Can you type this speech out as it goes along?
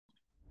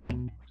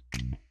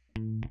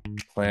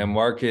Clam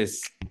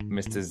Marcus,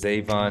 Mr.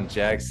 Zavon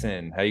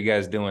Jackson. How you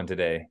guys doing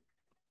today?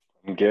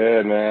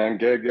 Good, man.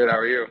 Good, good. How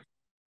are you?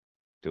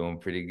 Doing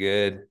pretty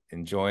good.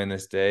 Enjoying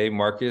this day.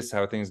 Marcus,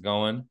 how are things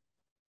going?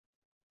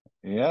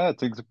 Yeah,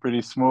 things are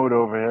pretty smooth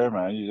over here,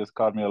 man. You just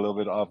caught me a little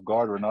bit off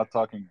guard. We're not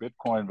talking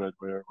Bitcoin, but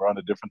we're on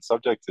a different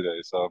subject today.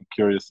 So I'm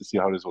curious to see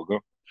how this will go.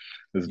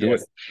 Let's do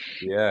it.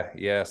 Yes.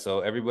 Yeah. So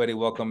everybody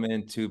welcome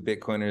into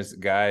Bitcoiner's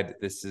Guide.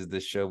 This is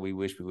the show we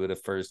wish we would have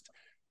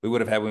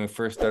had when we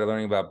first started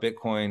learning about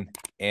Bitcoin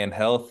and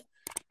health.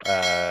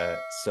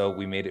 So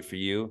we made it for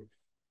you.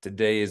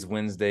 Today is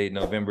Wednesday,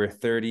 November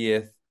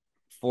 30th,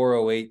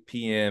 4:08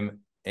 p.m.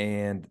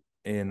 and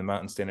in the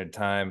Mountain Standard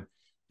Time.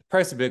 The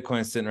price of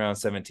Bitcoin is sitting around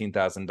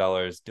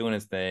 $17,000, doing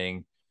its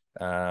thing.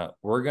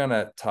 We're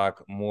gonna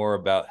talk more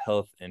about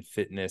health and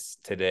fitness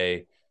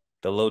today,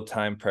 the low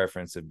time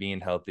preference of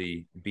being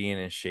healthy, being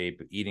in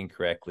shape, eating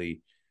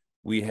correctly.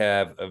 We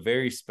have a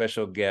very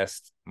special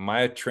guest,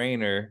 my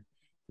trainer,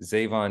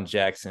 Zavon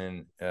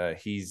Jackson.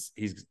 He's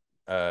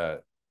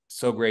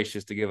so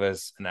gracious to give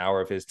us an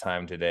hour of his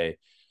time today.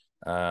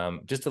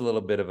 Just a little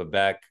bit of a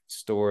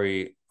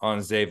backstory on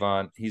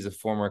Zavon. He's a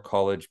former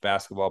college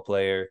basketball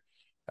player.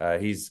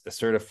 He's a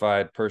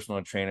certified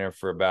personal trainer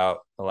for about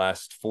the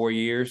last 4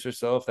 years or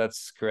so, if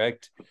that's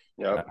correct.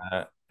 Yep.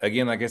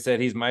 Again, like I said,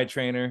 he's my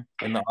trainer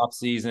in the off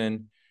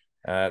season.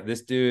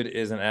 This dude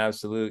is an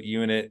absolute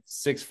unit,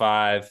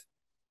 6'5",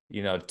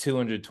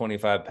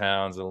 225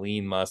 pounds of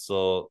lean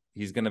muscle.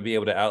 He's going to be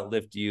able to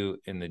outlift you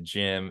in the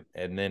gym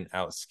and then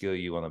outskill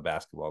you on the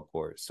basketball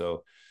court.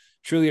 So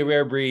truly a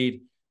rare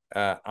breed.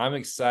 I'm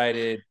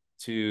excited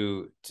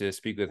to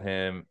speak with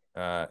him.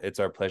 It's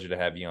our pleasure to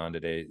have you on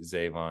today,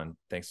 Zavon.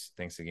 Thanks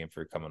again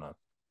for coming on.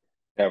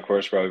 Yeah, of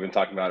course, bro. We've been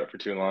talking about it for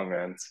too long,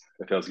 man.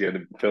 It feels good.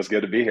 It feels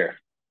good to be here.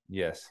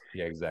 Yes,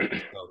 yeah,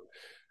 exactly.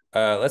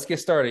 So let's get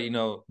started.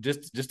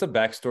 Just a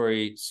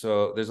backstory.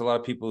 So there's a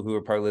lot of people who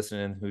are probably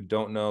listening who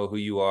don't know who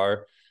you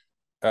are.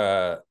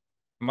 Uh,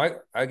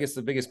 I guess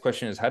the biggest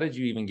question is, how did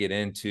you even get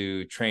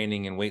into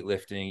training and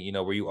weightlifting?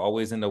 Were you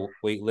always into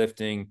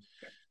weightlifting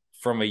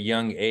from a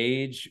young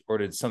age, or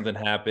did something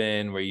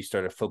happen where you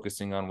started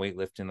focusing on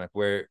weightlifting? Like,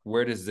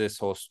 where does this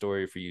whole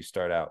story for you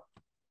start out?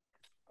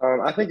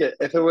 I think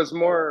if it was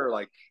more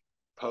like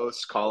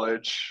post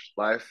college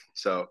life,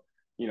 so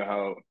you know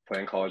how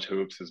playing college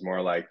hoops is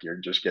more like you're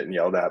just getting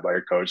yelled at by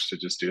your coach to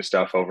just do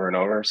stuff over and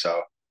over.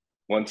 So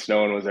once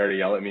no one was there to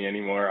yell at me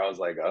anymore, I was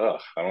like, oh,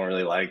 I don't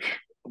really like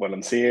what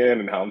I'm seeing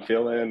and how I'm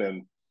feeling,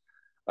 and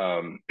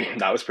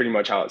that was pretty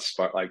much how it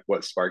sparked, like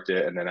what sparked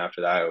it. And then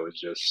after that, it was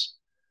just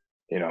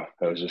it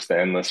was just the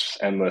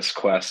endless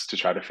quest to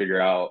try to figure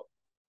out,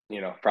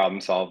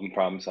 problem solve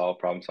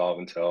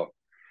until,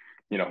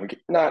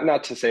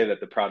 not to say that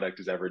the product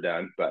is ever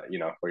done, but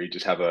where you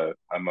just have a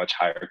much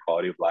higher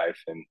quality of life,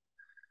 and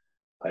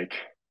like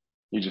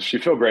you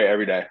feel great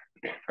every day,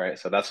 right?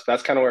 So that's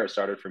kind of where it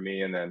started for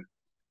me, and then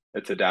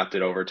it's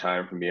adapted over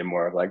time from being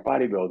more of like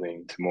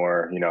bodybuilding to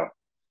more,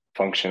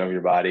 function of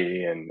your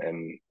body, and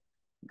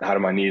how do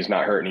my knees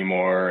not hurt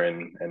anymore,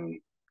 and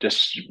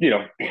just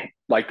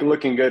like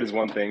looking good is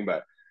one thing,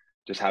 but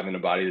just having a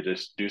body to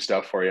just do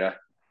stuff for you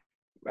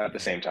at the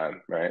same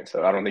time, right?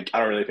 So I don't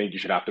really think you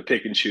should have to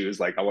pick and choose.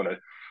 Like I want to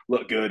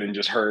look good and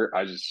just hurt.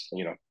 I just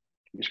you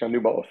just gotta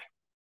do both.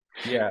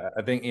 Yeah,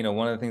 I think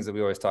one of the things that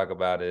we always talk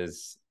about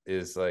is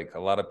like a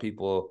lot of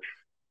people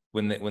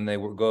when they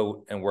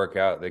go and work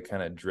out, they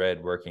kind of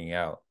dread working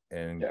out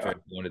and Yeah, dread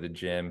going to the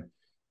gym.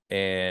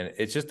 And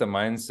it's just a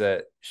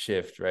mindset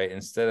shift, right?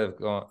 Instead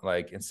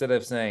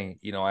of saying,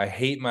 I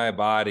hate my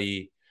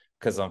body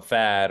because I'm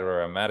fat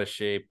or I'm out of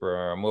shape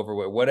or I'm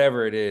overweight,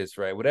 whatever it is,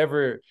 right?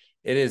 Whatever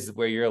it is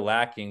where you're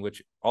lacking,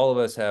 which all of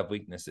us have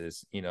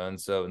weaknesses, and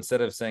so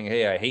instead of saying,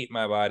 hey, I hate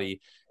my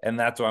body and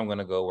that's why I'm going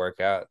to go work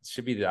out, it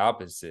should be the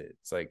opposite.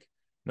 It's like,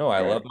 no,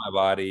 I love right. my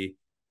body.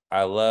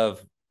 I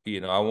love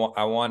I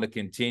want to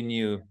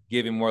continue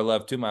giving more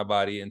love to my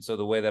body, and so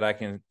the way that I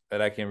can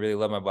really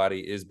love my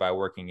body is by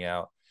working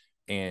out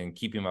and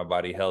keeping my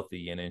body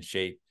healthy and in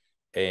shape,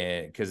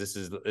 and because this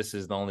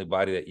is the only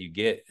body that you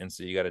get, and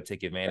so you got to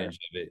take Right. advantage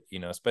of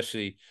it,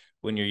 especially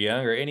when you're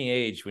young or any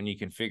age, when you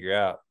can figure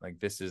out like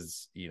this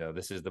is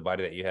the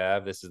body that you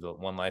have, this is the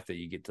one life that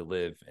you get to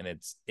live, and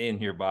it's in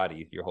your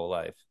body your whole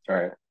life.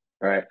 Right.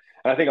 Right.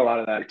 And I think a lot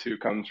of that too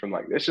comes from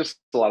like it's just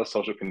a lot of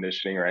social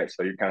conditioning, right?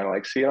 So you kind of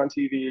like see it on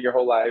TV your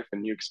whole life,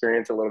 and you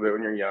experience a little bit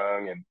when you're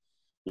young, and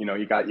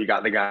you got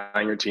the guy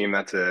on your team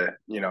that's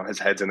his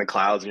head's in the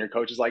clouds, and your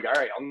coach is like, all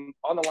right,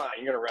 on the line,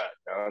 you're gonna run.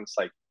 And it's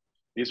like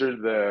these are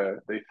the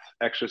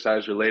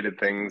exercise related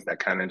things that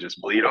kind of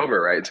just bleed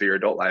over right into your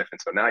adult life,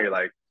 and so now you're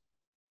like,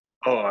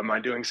 oh, am I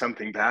doing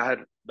something bad?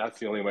 That's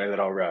the only way that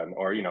I'll run,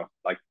 or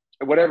like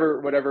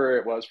whatever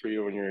it was for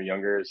you when you were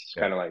younger is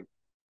Yeah. kind of like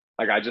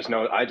I just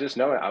know it.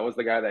 I was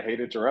the guy that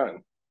hated to run,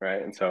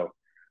 right? And so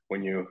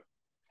when you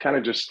kind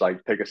of just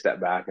like take a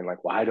step back and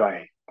like, why do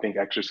I think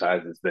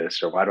exercise is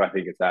this, or why do I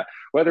think it's that?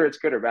 Whether it's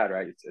good or bad,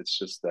 right? It's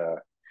just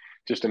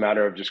a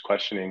matter of just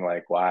questioning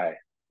like why.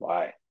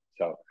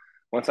 So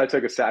once I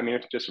took a step, I mean,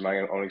 it's just from my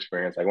own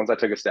experience, like once I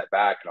took a step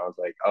back and I was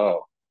like,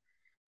 oh,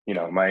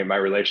 my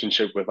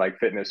relationship with like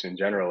fitness in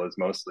general is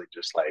mostly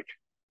just like,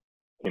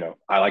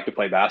 I like to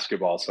play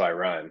basketball, so I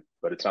run,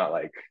 but it's not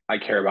like I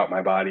care about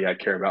my body, I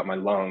care about my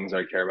lungs,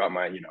 I care about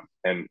my,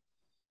 and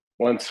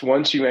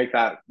once you make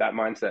that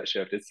mindset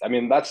shift, it's, I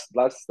mean, that's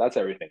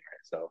everything,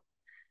 right? So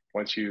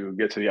once you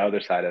get to the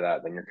other side of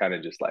that, then you're kind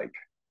of just like,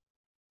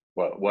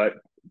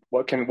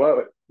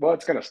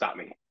 what's gonna stop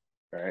me,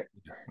 right?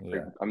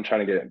 Yeah. I'm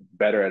trying to get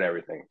better at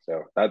everything.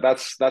 So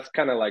that's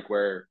kind of like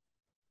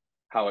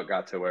how it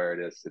got to where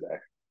it is today.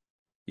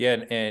 Yeah,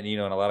 and and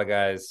a lot of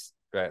guys,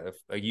 right?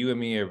 Like you and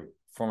me are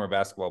former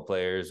basketball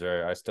players,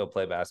 or I still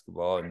play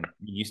basketball, and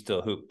you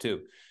still hoop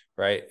too,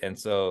 right? And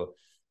so,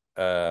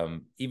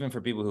 even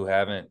for people who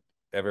haven't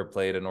ever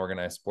played an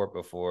organized sport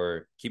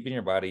before, keeping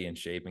your body in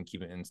shape and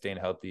keeping and staying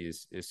healthy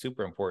is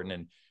super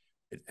important.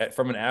 And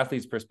from an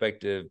athlete's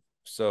perspective,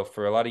 so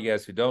for a lot of you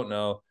guys who don't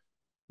know,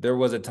 there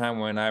was a time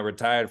when I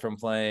retired from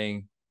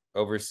playing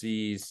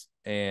overseas,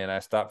 and I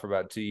stopped for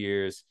about 2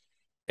 years.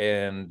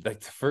 And like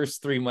the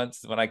first 3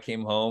 months when I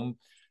came home,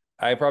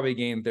 I probably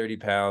gained 30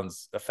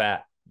 pounds of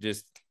fat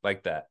just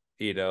like that,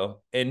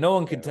 and no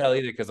one could tell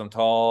either because I'm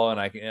tall and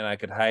I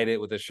could hide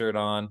it with a shirt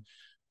on.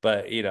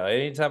 But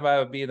anytime I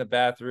would be in the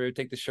bathroom,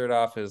 take the shirt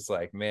off, is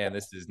like, man,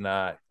 this is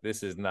not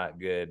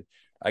good.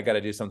 I got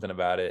to do something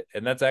about it.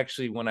 And that's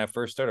actually when I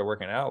first started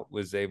working out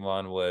with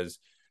Zavon.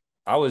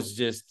 I was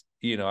just,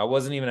 I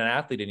wasn't even an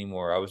athlete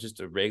anymore. I was just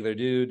a regular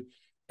dude.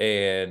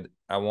 And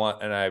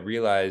I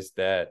realized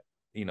that,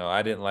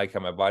 I didn't like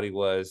how my body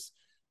was.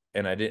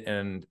 And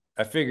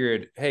I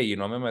figured, hey,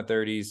 I'm in my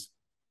 30s.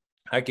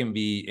 I can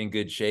be in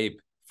good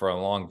shape for a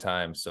long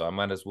time. So I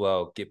might as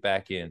well get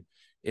back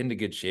into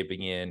good shape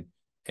again.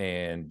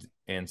 And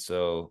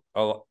so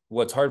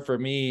what's hard for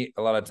me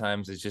a lot of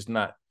times is just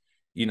not,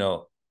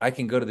 I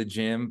can go to the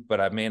gym, but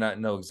I may not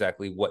know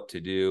exactly what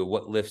to do,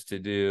 what lifts to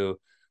do,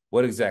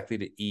 what exactly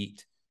to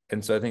eat.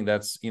 And so I think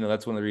that's one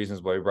of the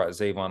reasons why we brought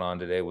Zavon on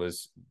today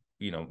was,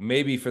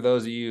 maybe for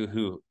those of you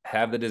who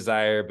have the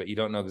desire, but you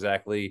don't know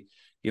exactly,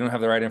 you don't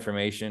have the right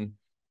information.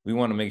 We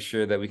want to make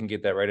sure that we can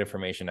get that right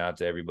information out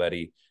to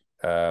everybody,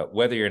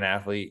 whether you're an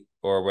athlete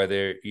or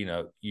whether,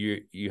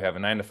 you have a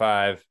 9 to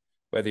 5,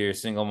 whether you're a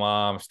single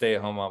mom, stay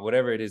at home mom,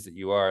 whatever it is that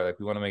you are. Like,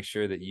 we want to make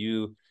sure that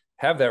you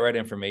have that right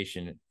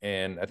information.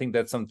 And I think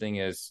that's something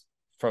is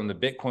from the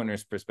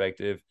Bitcoiners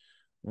perspective,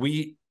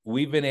 we've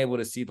been able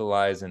to see the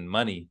lies in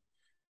money.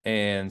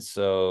 And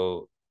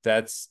so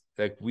that's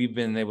like, we've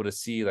been able to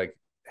see like,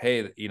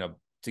 hey,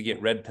 to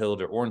get red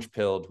pilled or orange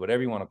pilled,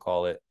 whatever you want to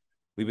call it,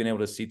 we've been able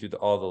to see through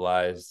all the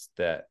lies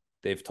that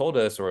they've told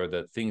us or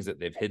the things that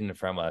they've hidden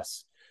from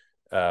us.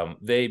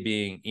 They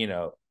being,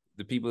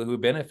 the people who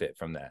benefit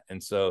from that.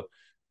 And so,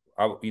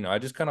 I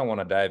just kind of want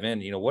to dive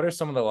in. What are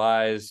some of the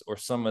lies or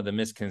some of the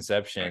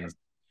misconceptions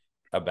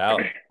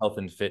about health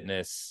and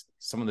fitness?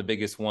 Some of the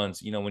biggest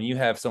ones, when you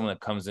have someone that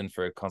comes in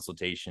for a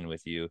consultation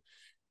with you,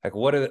 like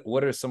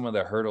what are some of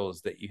the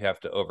hurdles that you have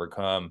to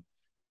overcome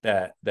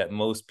that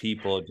most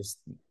people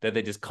that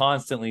they just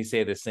constantly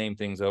say the same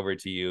things over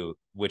to you,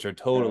 which are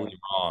totally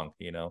wrong,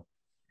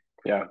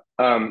 Yeah.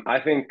 I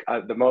think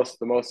the most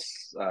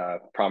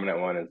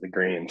prominent one is the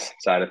greens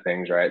side of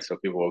things, right? So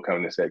people will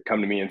come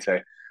to me and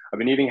say, I've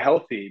been eating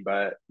healthy,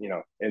 but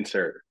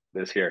insert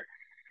this here.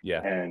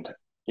 Yeah. And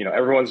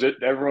everyone's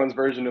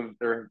version of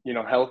their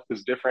health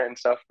is different and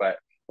stuff. But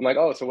I'm like,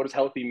 oh, so what does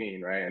healthy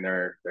mean, right? And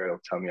they'll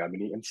tell me I've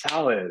been eating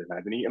salad and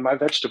I've been eating my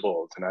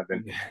vegetables and I've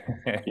been,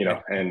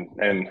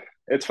 and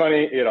it's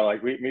funny,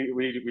 like we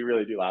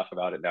really do laugh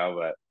about it now,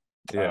 but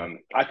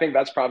I think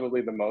that's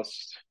probably the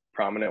most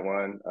prominent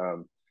one.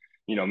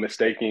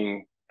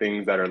 Mistaking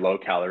things that are low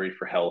calorie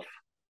for health.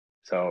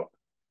 So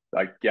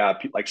like, yeah,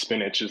 like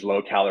spinach is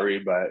low calorie,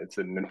 but it's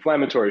an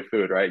inflammatory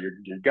food, right? Your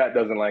gut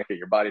doesn't like it,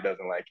 your body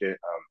doesn't like it,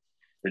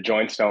 your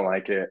joints don't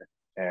like it,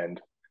 and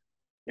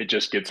it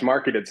just gets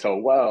marketed so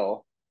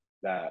well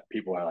that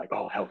people are like,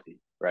 oh,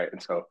 healthy, right?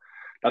 And so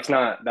that's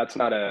not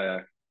a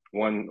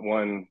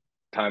one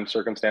time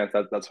circumstance.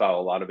 That's how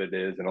a lot of it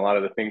is, and a lot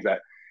of the things that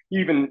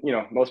even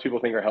most people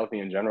think are healthy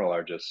in general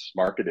are just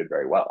marketed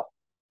very well,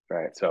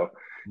 right? So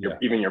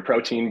even your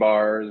protein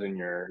bars and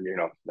your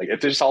like,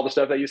 it's just all the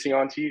stuff that you see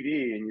on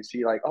TV, and you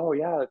see like, oh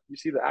yeah, you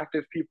see the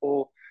active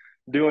people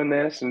doing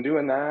this and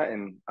doing that,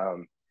 and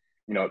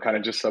it kind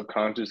of just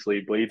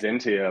subconsciously bleeds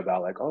into you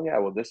about like, oh yeah,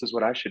 well, this is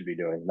what I should be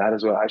doing, that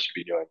is what I should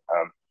be doing.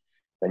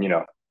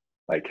 And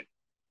like,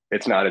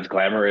 it's not as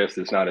glamorous,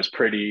 it's not as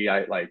pretty.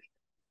 I like,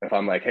 if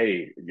I'm like,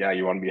 hey, yeah,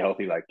 you want to be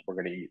healthy, like, we're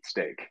gonna eat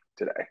steak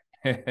today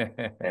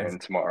and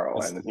tomorrow,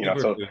 and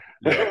so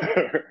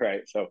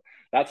right. So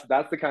that's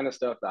the kind of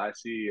stuff that I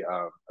see,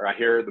 or I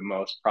hear the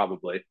most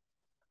probably.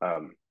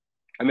 And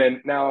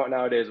then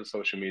nowadays with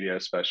social media,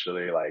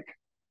 especially, like,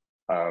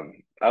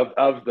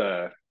 of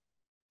the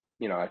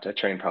I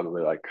train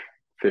probably like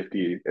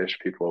 50-ish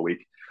people a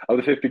week. Of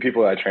the 50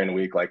 people that I train a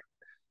week, like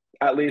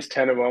at least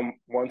 10 of them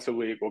once a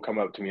week will come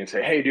up to me and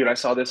say, hey dude, I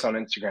saw this on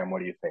Instagram, what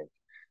do you think?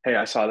 Hey,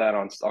 I saw that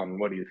on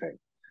what do you think?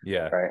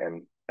 Yeah. Right.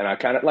 And I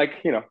kind of like,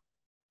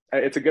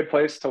 it's a good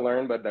place to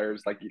learn, but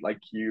there's like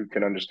you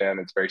can understand,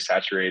 it's very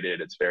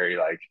saturated. It's very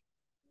like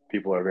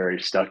people are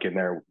very stuck in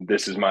there.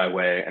 This is my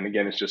way. And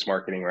again, it's just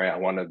marketing, right? I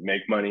want to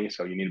make money.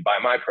 So you need to buy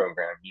my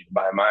program. You need to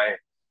buy my,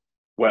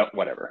 well,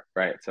 whatever.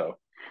 Right. So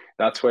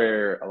that's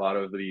where a lot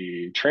of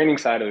the training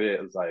side of it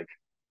is like,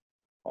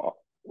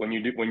 when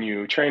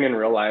you train in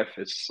real life,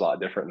 it's a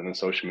lot different than the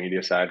social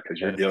media side, because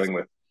you're Yes. dealing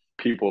with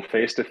people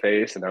face to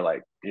face and they're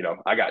like,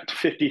 I got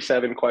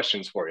 57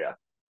 questions for you.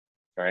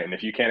 Right. And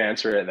if you can't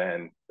answer it,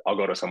 then I'll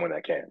go to someone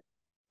that can.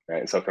 Right.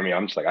 And so for me,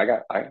 I'm just like,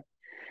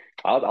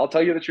 I'll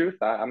tell you the truth.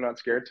 I'm not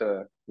scared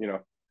to,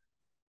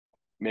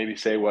 maybe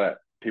say what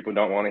people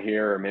don't want to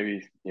hear, or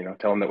maybe,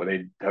 tell them that what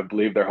they have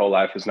believed their whole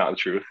life is not the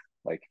truth.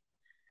 Like,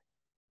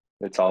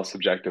 it's all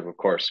subjective, of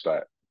course,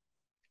 but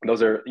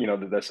those are,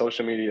 the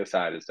social media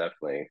side is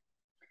definitely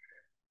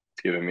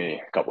giving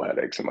me a couple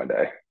headaches in my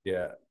day.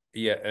 Yeah.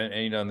 Yeah.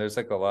 And there's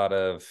like a lot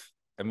of,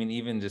 I mean,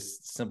 even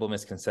just simple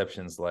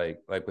misconceptions like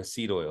with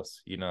seed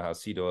oils, how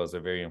seed oils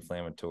are very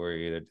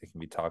inflammatory, that they can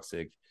be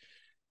toxic.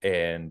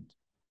 And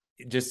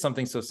just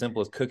something so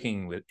simple as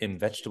cooking in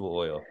vegetable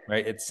oil,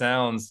 right? It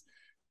sounds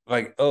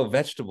like, oh,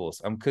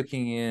 vegetables, I'm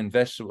cooking in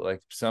vegetable.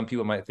 Like some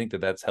people might think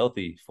that that's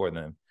healthy for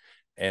them.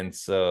 And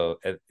so,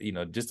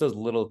 just those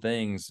little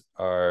things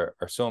are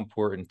so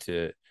important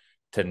to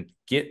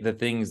get the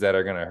things that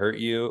are going to hurt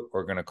you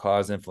or going to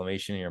cause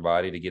inflammation in your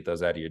body, to get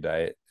those out of your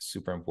diet.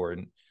 Super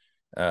important.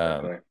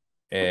 Definitely.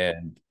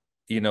 And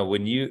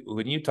when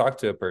you talk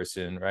to a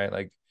person, right,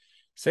 like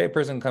say a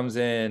person comes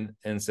in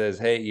and says,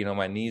 hey,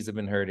 my knees have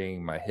been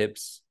hurting, my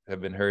hips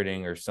have been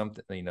hurting, or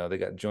something, they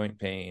got joint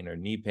pain or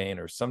knee pain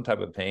or some type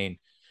of pain.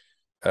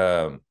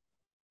 How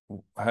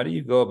do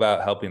you go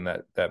about helping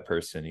that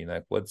person?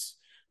 Like what's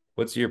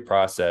your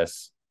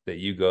process that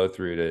you go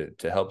through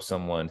to help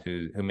someone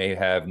who may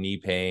have knee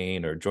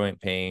pain or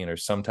joint pain or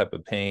some type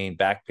of pain,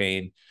 back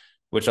pain,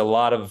 which a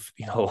lot of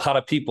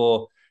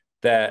people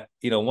that,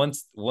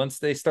 once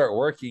they start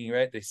working,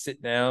 right, they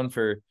sit down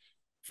for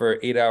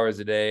 8 hours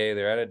a day,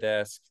 they're at a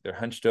desk, they're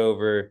hunched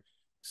over.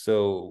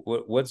 So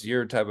what's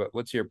your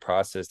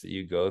process that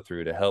you go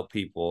through to help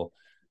people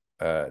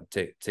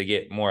to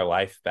get more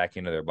life back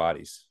into their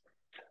bodies?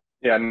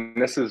 Yeah,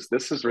 and this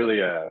is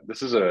really a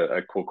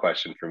cool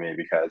question for me,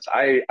 because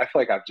I feel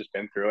like I've just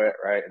been through it,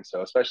 right? And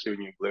so especially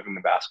when you live in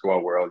the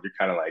basketball world, you're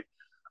kind of like,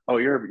 oh,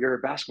 you're a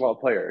basketball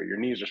player, your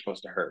knees are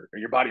supposed to hurt, or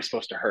your body's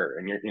supposed to hurt,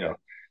 and Yeah.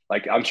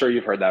 like, I'm sure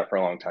you've heard that for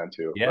a long time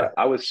too. Yeah. But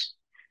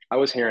I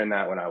was hearing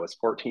that when I was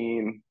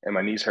 14 and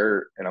my knees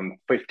hurt, and I'm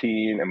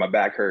 15 and my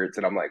back hurts,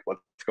 and I'm like,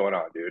 what's going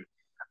on, dude?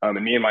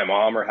 And me and my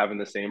mom are having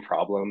the same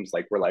problems.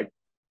 Like, we're like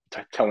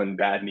telling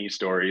bad knee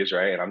stories,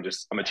 right? And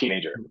I'm a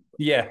teenager,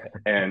 Yeah.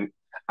 and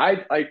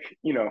I like,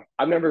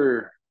 I've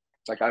never,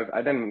 like,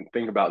 I didn't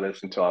think about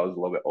this until I was a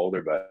little bit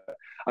older, but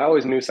I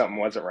always knew something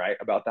wasn't right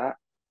about that.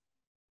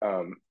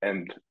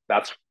 And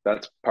that's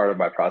part of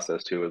my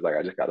process too, is like,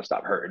 I just got to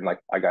stop hurting. Like,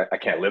 I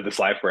can't live this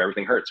life where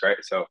everything hurts, right?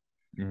 So,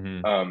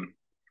 Mm-hmm.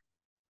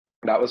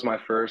 that was my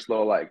first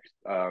little, like,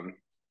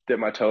 dip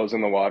my toes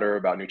in the water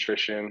about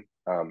nutrition.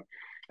 And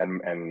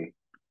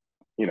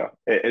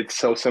it's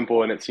so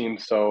simple, and it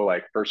seems so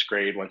like first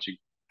grade once you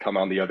come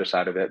on the other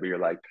side of it, but you're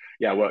like,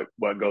 yeah,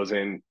 what goes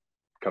in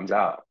comes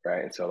out,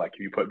 right? And so, like, if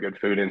you put good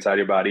food inside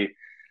your body,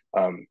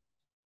 um,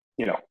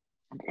 you know,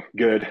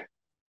 good,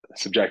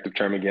 subjective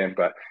term again,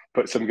 but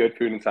put some good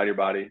food inside your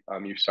body,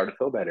 you start to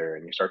feel better,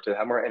 and you start to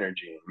have more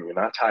energy, and you're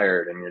not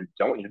tired, and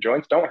your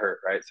joints don't hurt,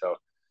 right? So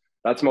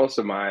that's most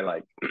of my,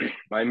 like,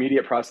 my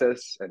immediate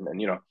process. And then,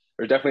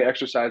 there's definitely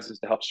exercises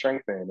to help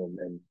strengthen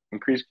and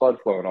increase blood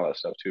flow and all that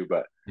stuff too.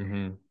 But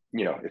Mm-hmm.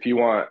 if you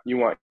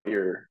want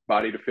your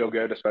body to feel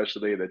good,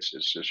 especially, it's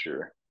just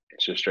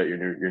straight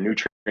your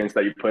nutrients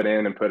that you put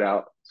in and put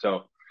out.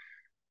 So,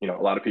 a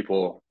lot of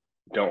people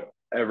don't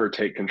ever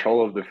take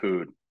control of the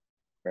food,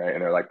 right?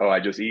 And they're like, oh, I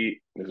just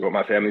eat. This is what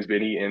my family's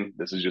been eating.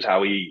 This is just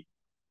how we eat,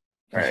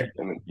 right?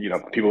 And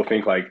people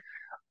think like,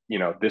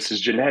 this is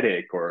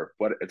genetic, or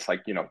what. It's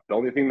like, the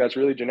only thing that's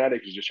really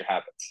genetic is just your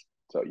habits.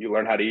 So you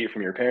learn how to eat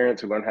from your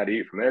parents, who learn how to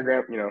eat from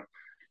their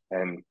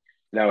and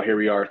now here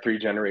we are 3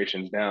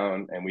 generations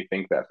down, and we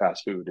think that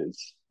fast food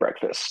is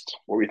breakfast,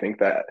 or we think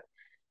that,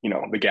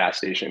 the gas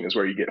station is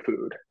where you get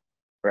food,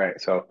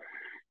 right? So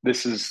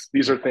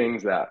these are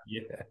things that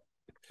Yeah.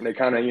 they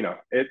kind of,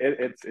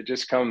 it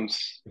just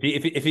comes.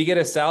 If you get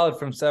a salad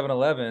from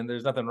 7-Eleven,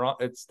 there's nothing wrong.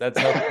 That's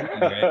healthy,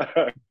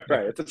 right?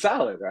 Right. It's a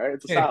salad, right?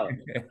 It's a salad.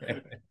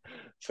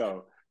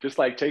 So just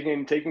like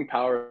taking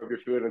power of your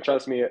food, and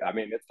trust me, I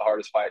mean, it's the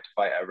hardest fight to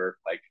fight ever.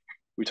 Like,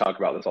 we talk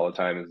about this all the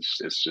time.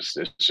 It's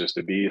just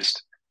a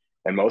beast,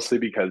 and mostly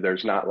because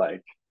there's not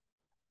like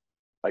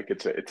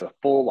it's a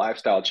full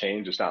lifestyle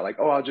change. It's not like,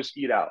 oh, I'll just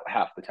eat out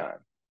half the time,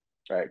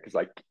 right? Because,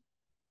 like,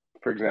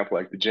 for example,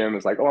 like the gym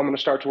is like, oh, I'm going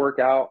to start to work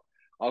out.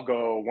 I'll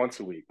go once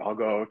a week. I'll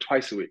go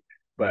twice a week.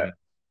 But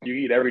Mhm. you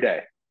eat every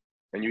day,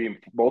 and you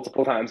eat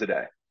multiple times a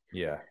day,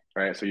 Yeah.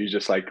 right? So you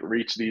just like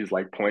reach these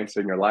like points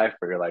in your life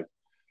where you're like,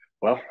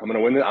 well, I'm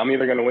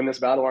either going to win this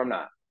battle or I'm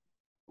not.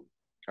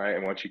 right?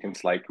 And once you can,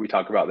 like, we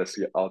talk about this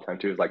all the time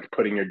too, is like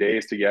putting your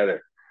days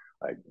together,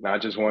 like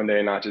not just one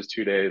day, not just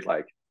 2 days,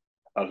 like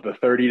of the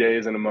 30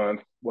 days in a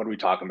month, what are we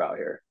talking about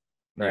here,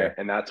 Yeah. right?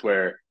 And that's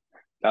where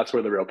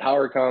the real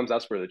power comes.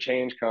 That's where the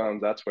change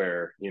comes. That's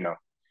where,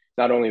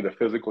 not only the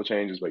physical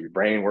changes, but your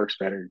brain works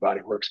better, your body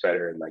works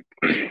better, and like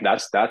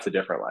that's a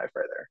different life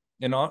right there.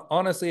 And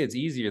honestly, it's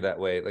easier that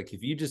way. Like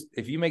if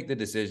you make the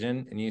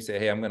decision and you say,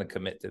 "Hey, I'm going to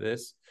commit to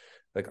this,"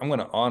 like I'm going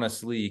to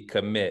honestly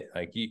commit.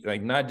 Like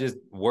like not just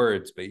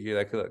words, but you're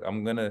like, "Look,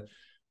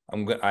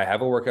 I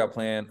have a workout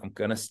plan. I'm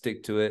going to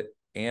stick to it,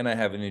 and I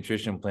have a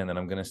nutrition plan that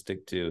I'm going to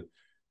stick to."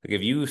 Like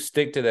if you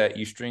stick to that,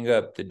 you string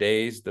up the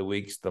days, the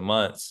weeks, the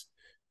months,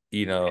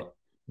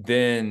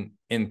 then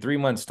in 3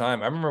 months'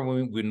 time, I remember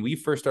when we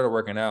first started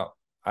working out,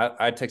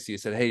 I texted you,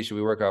 said, "Hey, should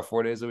we work out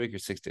 4 days a week or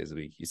 6 days a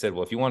week?" You said,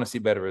 "Well, if you want to see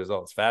better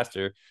results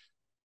faster,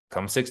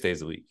 come 6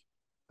 days a week."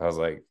 I was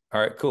like, "All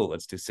right, cool.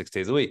 Let's do 6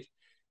 days a week."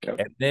 Yep.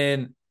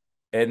 And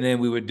then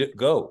we would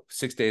go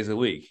 6 days a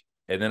week.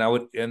 And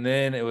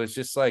then it was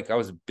just like I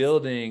was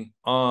building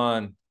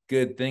on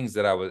good things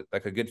that I was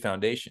like a good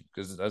foundation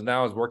because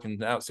now I was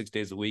working out 6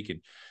 days a week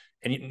and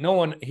no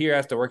one here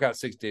has to work out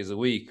 6 days a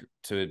week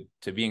to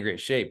be in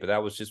great shape, but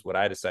that was just what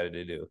I decided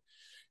to do.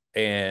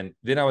 And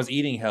then I was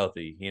eating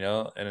healthy,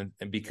 and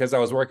because I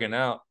was working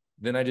out,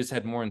 then I just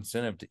had more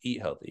incentive to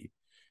eat healthy.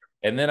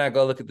 And then I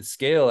go look at the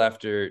scale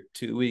after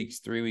 2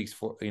 weeks, 3 weeks,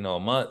 a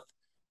month.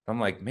 I'm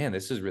like, man,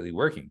 this is really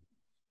working.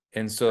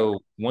 And so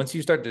once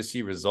you start to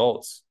see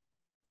results,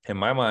 in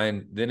my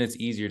mind, then it's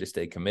easier to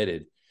stay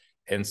committed.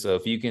 And so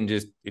if you can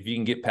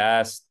get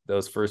past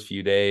those first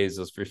few days,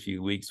 those first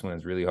few weeks when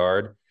it's really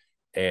hard,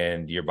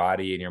 and your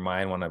body and your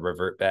mind want to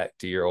revert back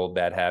to your old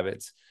bad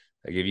habits,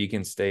 like if you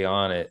can stay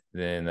on it,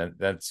 then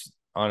that's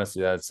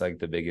honestly that's like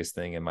the biggest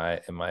thing in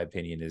my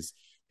opinion is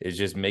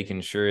just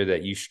making sure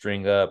that you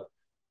string up,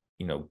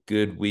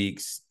 good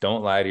weeks,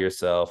 don't lie to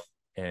yourself,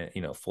 and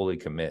fully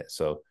commit.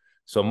 So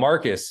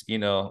Marcus,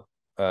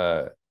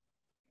 uh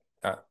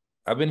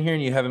I've been hearing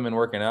you haven't been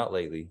working out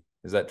lately.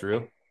 Is that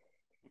true?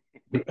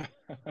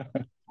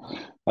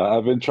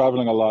 I've been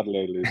traveling a lot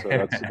lately, so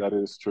that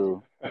is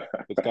true.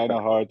 It's kind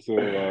of hard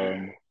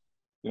to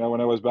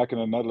when I was back in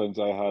the Netherlands,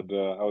 I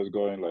was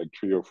going like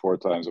 3 or 4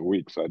 times a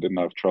week, so I didn't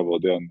have trouble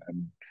then.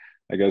 And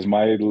I guess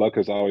my luck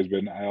has always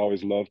been I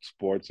always loved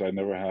sports. So I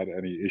never had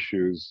any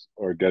issues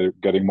or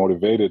getting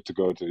motivated to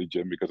go to the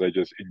gym because I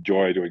just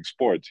enjoy doing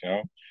sports.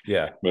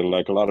 Yeah. But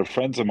like a lot of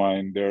friends of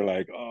mine, they're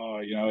like, oh,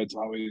 it's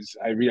always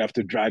I really have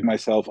to drag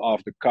myself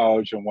off the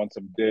couch, and once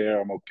I'm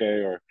there, I'm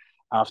okay, or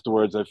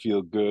afterwards I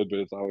feel good, but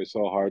it's always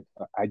so hard.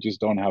 I just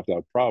don't have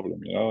that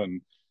problem.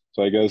 And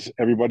so I guess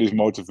everybody's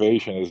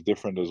motivation is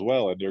different as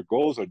well, and their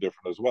goals are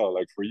different as well.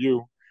 Like for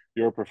you,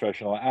 you're a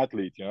professional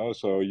athlete,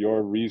 so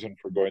your reason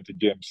for going to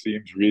gym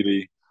seems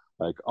really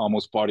like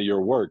almost part of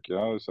your work.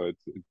 So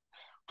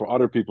for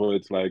other people,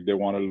 it's like they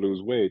want to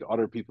lose weight.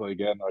 Other people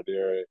again are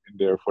there in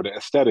there for the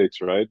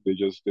aesthetics, right? They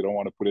don't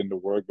want to put in the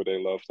work, but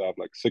they love to have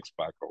like 6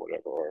 pack or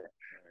whatever, or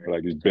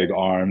like these big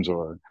arms,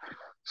 or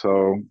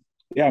so.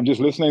 Yeah, I'm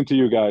just listening to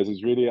you guys.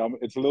 It's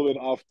a little bit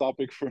off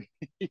topic for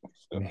me.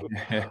 So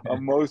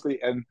I'm mostly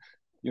and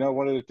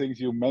one of the things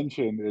you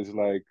mentioned is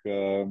like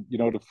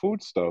the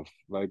food stuff,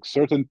 like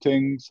certain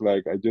things.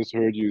 Like I just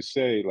heard you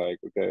say, like,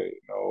 okay,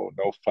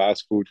 no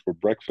fast food for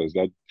breakfast.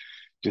 That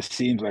just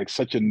seems like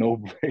such a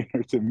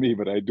no-brainer to me,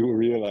 but I do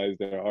realize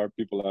there are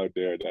people out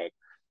there that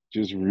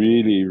just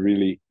really,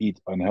 really eat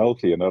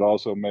unhealthy. And that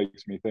also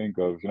makes me think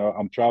of,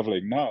 I'm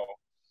traveling now,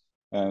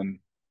 and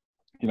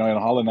in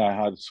Holland, I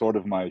had sort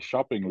of my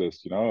shopping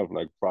list, of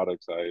like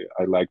products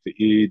I like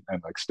to eat,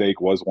 and like steak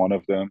was one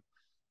of them.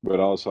 But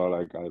also,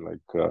 like I like,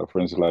 for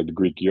instance, like the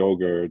Greek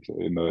yogurt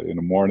in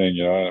the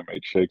morning. I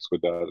make shakes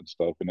with that and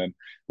stuff. And then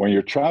when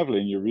you're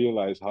traveling, you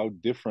realize how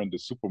different the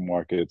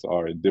supermarkets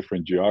are in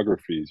different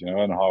geographies,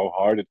 and how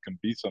hard it can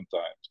be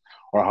sometimes,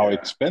 or how Yeah.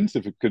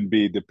 expensive it can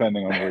be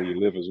depending on where you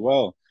live as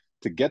well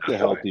to get the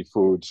healthy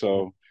food.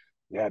 So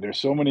yeah, there's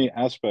so many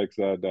aspects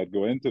that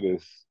go into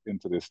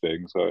this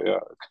thing. So yeah,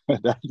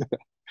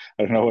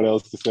 I don't know what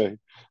else to say.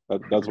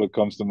 That's what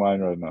comes to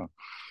mind right now.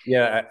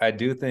 Yeah, I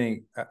do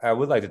think I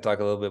would like to talk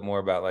a little bit more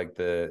about like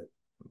the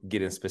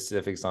getting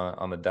specifics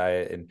on the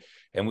diet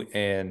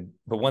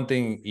but one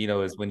thing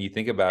is when you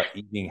think about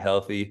eating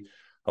healthy,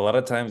 a lot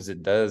of times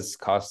it does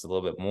cost a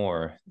little bit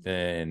more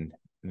than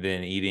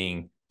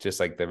eating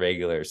just like the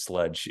regular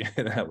sludge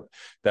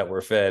that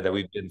we're fed, that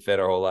we've been fed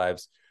our whole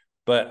lives.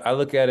 But I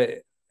look at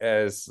it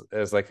as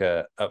like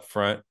a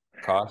upfront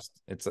cost.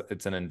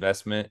 It's an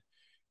investment,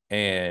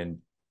 and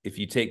if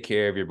you take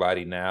care of your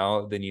body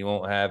now, then you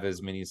won't have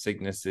as many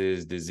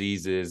sicknesses,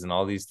 diseases, and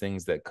all these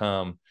things that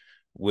come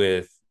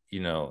with,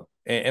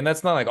 and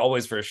that's not like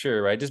always for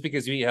sure, right? Just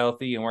because you eat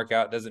healthy and work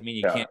out doesn't mean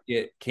you Yeah. can't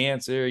get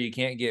cancer, you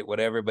can't get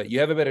whatever, but you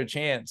have a better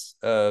chance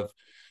of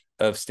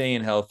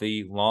staying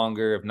healthy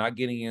longer, of not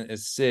getting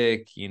as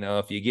sick.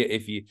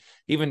 If you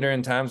even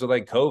during times of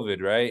like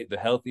COVID, right? The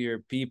healthier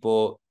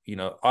people,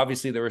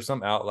 obviously there were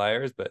some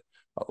outliers, but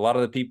a lot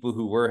of the people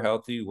who were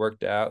healthy,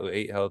 worked out, who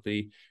ate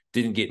healthy,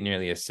 didn't get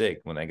nearly as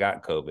sick when they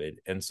got COVID.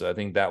 And so I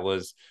think that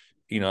was,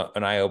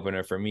 an eye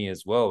opener for me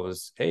as well,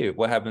 was, hey,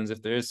 what happens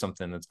if there is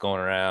something that's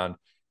going around,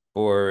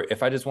 or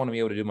if I just want to be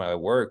able to do my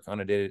work on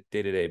a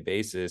day-to-day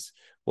basis?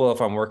 Well, if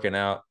I'm working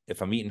out,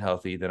 if I'm eating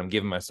healthy, then I'm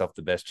giving myself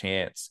the best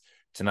chance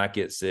to not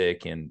get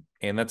sick. And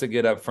that's a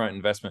good upfront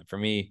investment for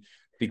me,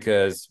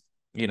 because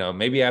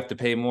maybe I have to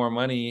pay more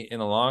money in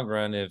the long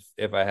run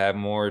if I have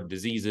more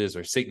diseases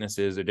or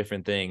sicknesses or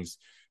different things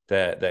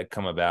that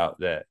come about,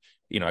 that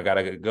I got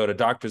to go to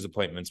doctor's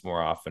appointments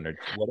more often, or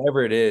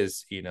whatever it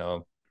is.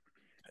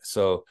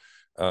 So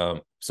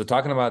so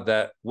talking about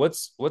that,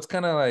 what's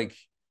kind of like,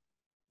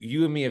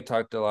 you and me have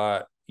talked a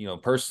lot,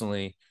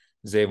 personally,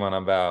 Zayvon,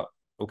 about,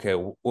 okay,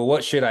 well,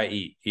 what should I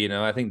eat?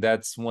 I think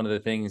that's one of the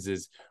things,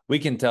 is we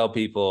can tell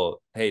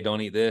people, hey, don't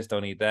eat this,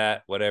 don't eat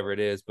that, whatever it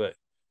is. But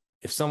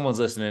if someone's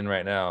listening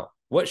right now,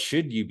 what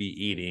should you be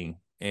eating?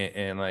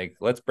 And like,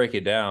 let's break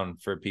it down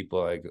for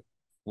people. Like,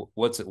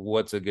 what's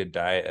a good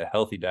diet, a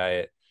healthy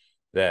diet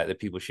that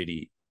people should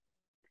eat?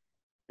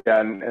 Yeah,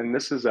 and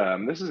this is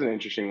an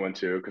interesting one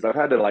too, because I've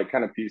had to like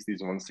kind of piece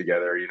these ones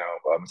together.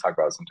 Talk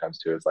about it sometimes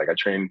too. It's like I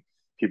train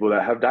people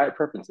that have diet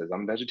preferences.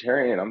 I'm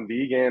vegetarian. I'm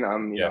vegan.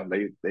 I'm Yeah.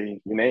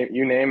 they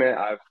you name it.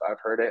 I've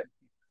heard it.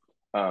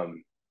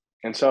 Um,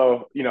 and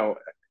so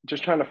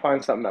just trying to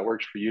find something that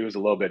works for you is a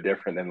little bit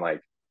different than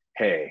like,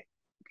 hey,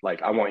 like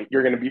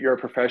you're a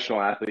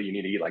professional athlete. You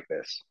need to eat like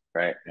this,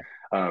 right?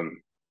 Yeah.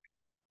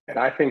 And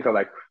I think that,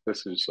 like,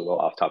 this is just a little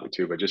off topic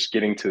too, but just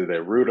getting to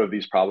the root of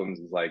these problems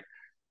is like,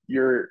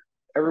 you're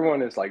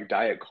everyone is like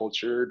diet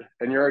cultured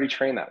and you're already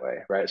trained that way,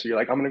 right? So you're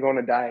like, I'm gonna go on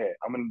a diet,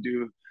 I'm gonna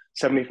do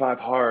 75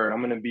 hard,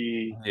 I'm gonna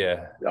be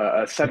Yeah.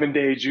 a 7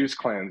 day juice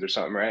cleanse or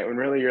something, right? When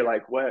really you're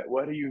like, what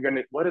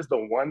is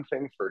the one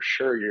thing for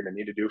sure you're gonna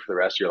need to do for the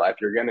rest of your life?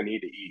 You're gonna need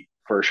to eat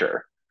for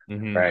sure,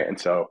 Mm-hmm. right? And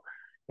so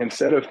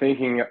instead of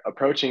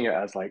approaching it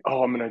as like,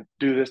 oh, I'm gonna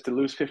do this to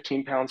lose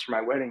 15 pounds for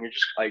my wedding, you're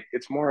just like,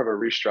 it's more of a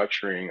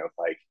restructuring of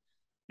like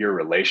your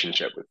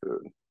relationship with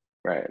food,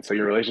 right? And so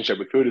your relationship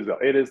with food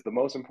is the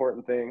most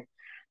important thing.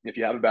 If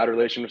you have a bad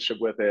relationship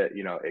with it,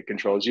 it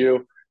controls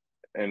you,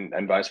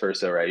 and vice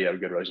versa, right? You have a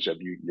good relationship,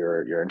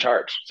 you're in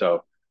charge.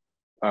 So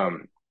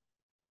um,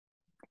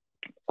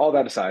 all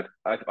that aside,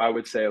 I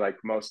would say like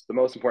the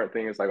most important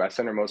thing is, like, I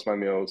center most of my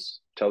meals.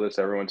 Tell this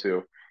to everyone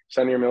too.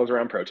 Center your meals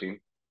around protein,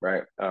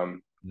 right?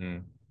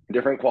 Mm.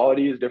 Different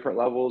qualities, different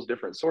levels,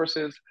 different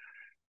sources.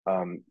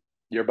 Um,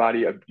 your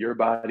body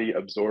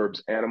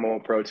absorbs animal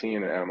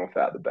protein and animal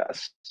fat the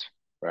best,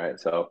 right?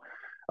 So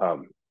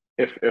um,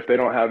 if they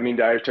don't have any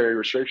dietary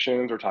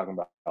restrictions, we're talking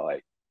about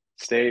like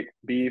steak,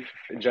 beef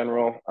in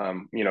general.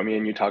 Me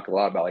and you talk a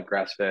lot about like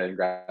grass fed and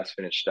grass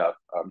finished stuff.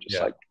 Just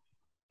Yeah. like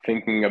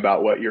thinking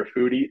about what your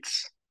food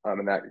eats,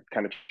 and that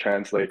kind of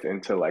translates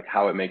into like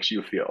how it makes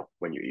you feel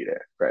when you eat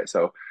it, right?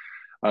 So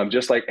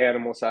just like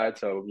animal side,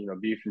 so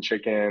beef and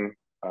chicken,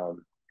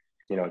 um,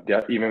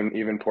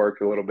 even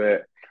pork a little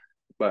bit,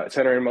 but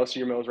centering most of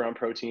your meals around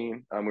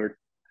protein.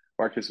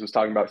 Marcus was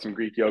talking about some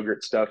Greek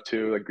yogurt stuff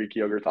too. Like, Greek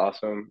yogurt's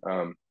awesome,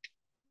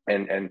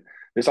 and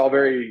it's all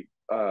very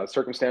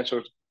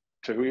circumstantial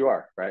to who you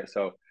are, right?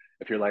 So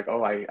if you're like,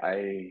 oh,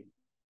 I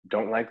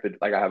don't like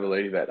I have a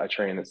lady that I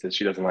train that says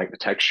she doesn't like the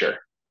texture,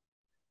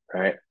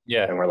 right?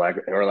 Yeah. And we're like,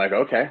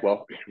 okay,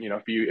 well,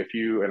 if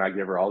you and I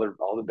give her all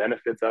the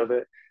benefits of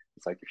it.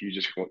 It's like, if you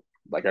just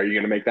like, are you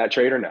going to make that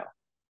trade or no,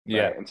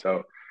 Yeah. right? And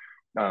so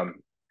um,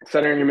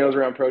 centering your meals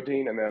around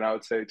protein, and then I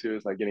would say too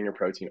is like getting your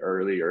protein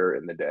earlier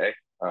in the day.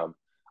 A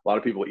lot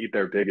of people eat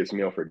their biggest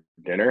meal for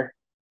dinner,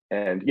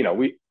 and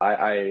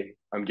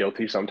I'm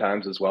guilty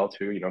sometimes as well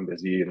too. I'm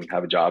busy and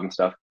have a job and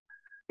stuff,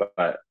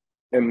 but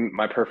in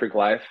my perfect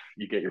life,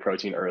 you get your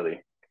protein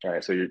early. All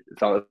right, so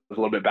it's a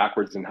little bit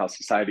backwards in how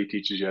society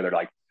teaches you. They're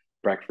like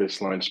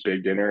breakfast, lunch,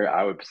 big dinner.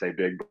 I would say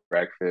big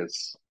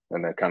breakfast,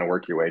 and then kind of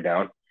work your way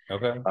down.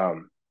 Okay.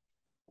 Um,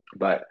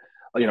 but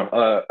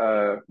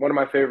one of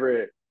my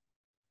favorite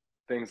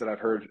things that I've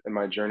heard in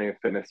my journey of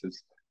fitness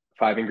is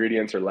 5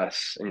 ingredients or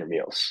less in your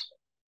meals,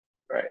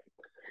 right?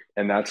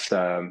 And that's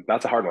a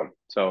hard one.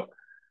 So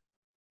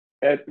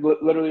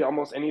literally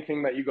almost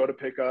anything that you go to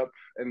pick up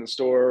in the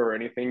store or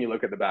anything, you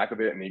look at the back of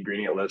it and the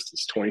ingredient list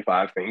is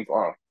 25 things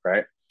long,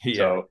 right?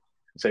 Yeah.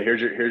 So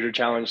here's your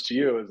challenge to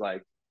you is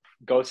like,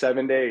 go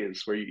 7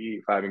 days where you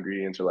eat 5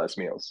 ingredients or less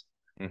meals.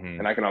 Mm-hmm.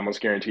 And I can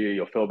almost guarantee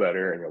you'll feel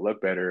better and you'll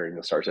look better and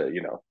you'll start to,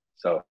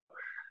 so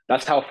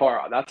that's how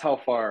far, that's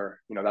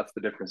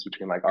the difference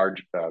between like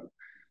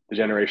the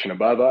generation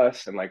above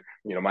us and like,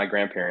 my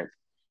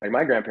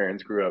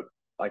grandparents grew up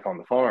like on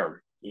the farm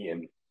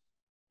eating,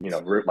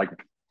 like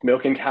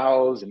milking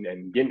cows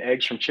and getting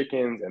eggs from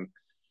chickens. And,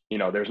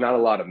 there's not a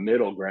lot of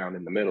middle ground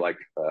in the middle, like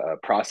a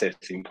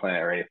processing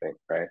plant or anything.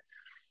 Right.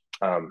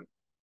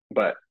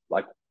 But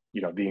like,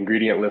 the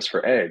ingredient list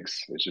for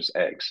eggs is just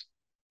eggs,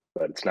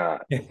 but it's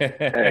not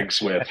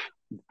eggs with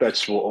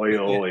vegetable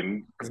oil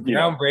and It's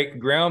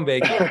ground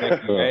baking, Yeah.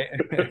 right?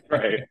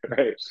 right.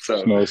 There's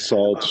So no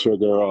salt, um,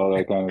 sugar, all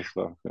that kind of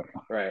stuff. Yeah.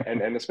 right,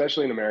 and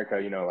especially in America,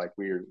 like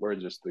we're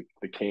just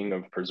the king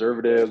of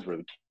preservatives. We're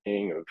the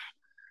king of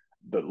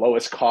the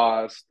lowest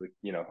cost,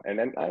 you know. And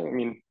then I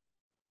mean,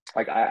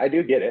 like I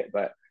do get it,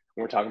 but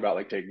when we're talking about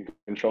like taking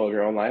control of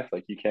your own life,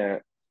 like you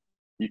can't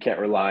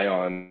rely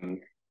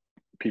on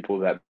people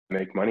that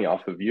make money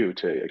off of you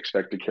to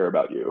expect to care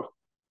about you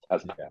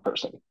as a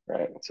person,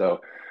 right? So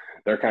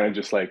they're kind of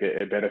just like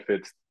it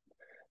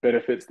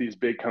benefits these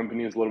big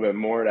companies a little bit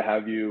more to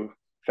have you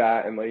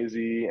fat and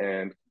lazy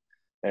and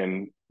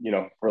you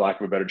know, for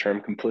lack of a better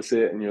term,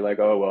 complicit. And you're like,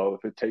 oh well,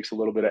 if it takes a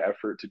little bit of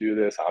effort to do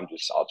this, I'll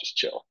just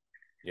chill.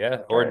 Yeah,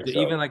 or Right.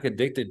 even So like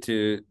addicted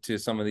to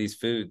some of these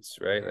foods,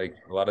 right? Like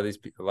a lot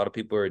of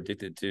people are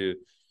addicted to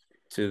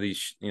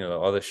these, you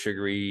know, all the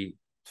sugary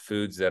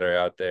foods that are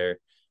out there,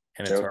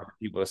 and it's yep. hard for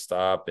people to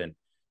stop.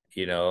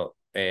 You know,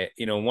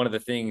 one of the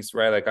things,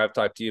 right? Like I've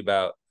talked to you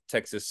about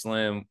Texas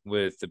Slim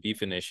with the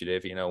Beef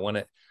Initiative. You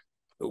know,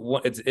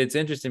 it's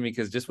interesting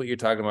because just what you're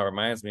talking about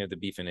reminds me of the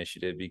Beef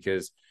Initiative,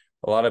 because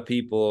a lot of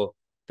people,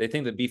 they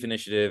think the Beef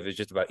Initiative is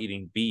just about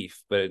eating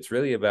beef, but it's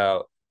really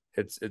about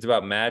it's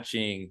about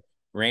matching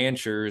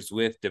ranchers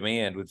with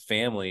demand, with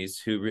families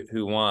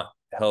who want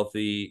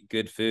healthy,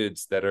 good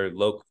foods that are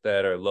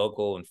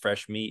local and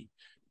fresh meat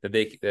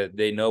that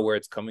they know where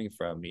it's coming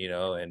from, you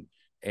know,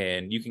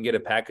 and you can get a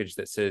package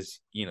that says,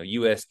 you know,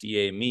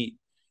 USDA meat,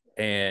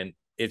 and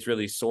it's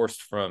really sourced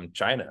from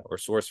China or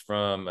sourced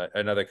from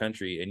another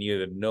country, and you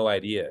have no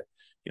idea,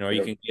 you know. Or you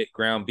Yep. can get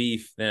ground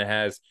beef, then it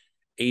has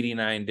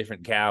 89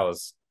 different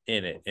cows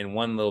in it in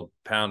one little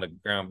pound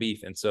of ground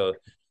beef. And so,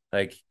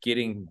 like,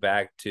 getting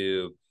back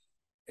to,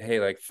 hey,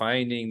 like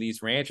finding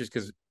these ranchers,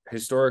 because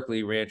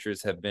historically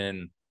ranchers have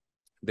been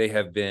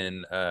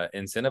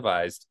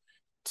incentivized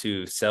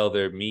to sell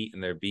their meat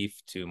and their beef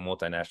to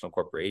multinational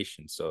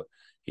corporations. So,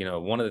 you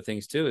know, one of the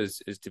things too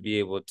is to be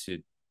able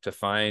to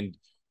find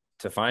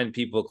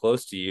people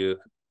close to you,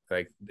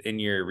 like in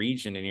your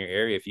region, in your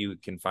area. If you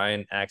can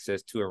find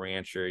access to a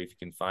rancher, if you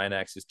can find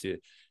access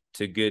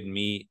to good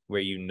meat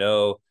where, you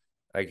know,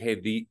 like,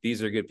 hey,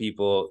 these are good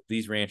people,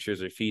 these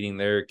ranchers are feeding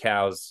their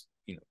cows,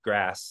 you know,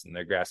 grass, and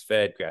they're grass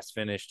fed, grass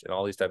finished, and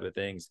all these type of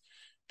things,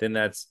 then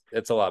that's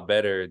a lot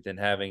better than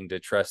having to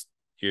trust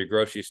your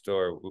grocery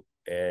store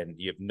and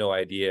you have no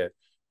idea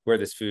where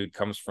this food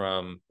comes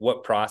from,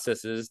 what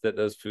processes that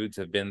those foods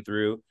have been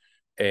through,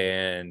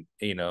 and,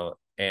 you know,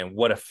 and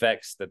what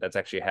effects that's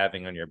actually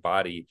having on your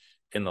body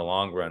in the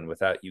long run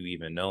without you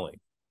even knowing.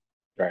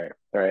 Right.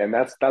 Right. And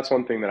that's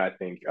one thing that I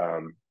think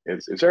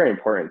is very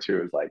important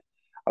too, is like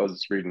I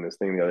was reading this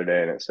thing the other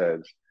day and it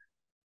says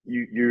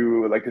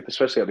you like,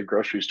 especially at the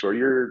grocery store,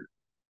 you're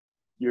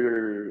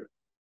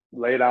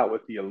laid out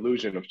with the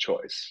illusion of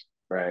choice,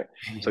 right?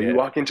 So you Yeah.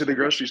 walk into the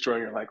grocery store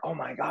and you're like, oh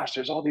my gosh,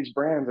 there's all these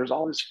brands, there's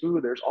all this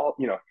food, there's all,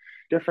 you know,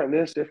 different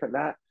this, different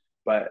that,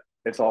 but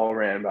it's all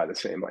ran by the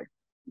same like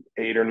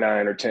 8 or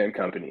 9 or 10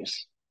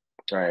 companies,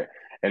 right?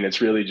 And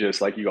it's really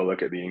just like, you go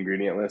look at the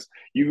ingredient list.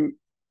 You,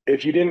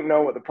 if you didn't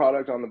know what the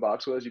product on the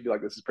box was, you'd be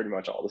like, this is pretty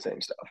much all the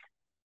same stuff,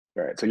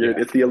 right? So Yeah.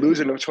 it's the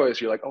illusion of choice.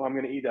 You're like, oh, I'm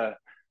going to eat a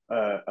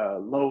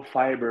low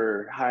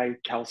fiber, high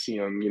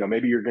calcium. You know,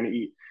 maybe you're going to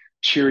eat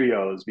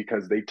Cheerios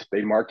because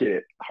they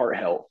market heart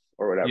health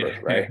or whatever, Yeah.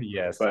 right?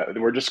 Yes. But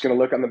we're just going to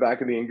look on the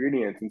back of the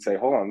ingredients and say,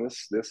 hold on,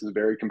 this is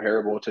very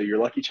comparable to your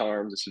Lucky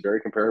Charms. This is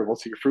very comparable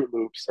to your Fruit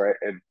Loops, right?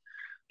 And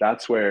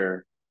that's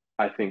where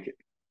I think,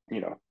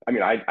 you know, I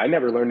mean, I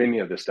never learned any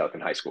of this stuff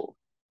in high school,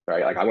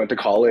 right? Like I went to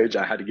college,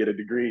 I had to get a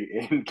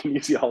degree in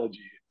kinesiology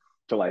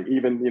to like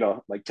even, you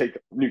know, like take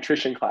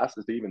nutrition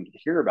classes to even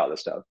hear about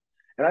this stuff.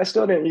 And I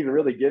still didn't even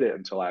really get it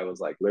until I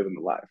was like living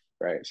the life,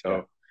 right?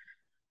 Yeah.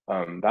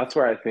 So that's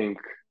where I think,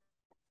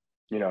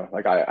 you know,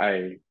 like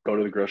I go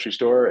to the grocery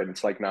store and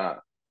it's like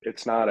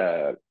it's not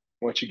a,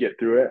 once you get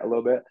through it a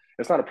little bit,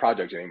 it's not a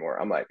project anymore.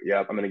 I'm like,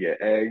 yeah, I'm gonna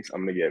get eggs,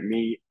 I'm gonna get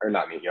meat, or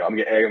not meat, you know, I'm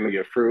gonna get egg, I'm gonna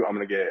get fruit, I'm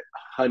gonna get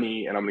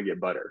honey, and I'm gonna get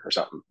butter or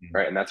something, Mhm.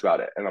 right? And that's about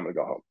it. And I'm gonna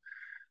go home.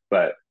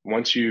 But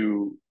once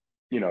you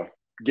know,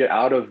 get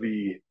out of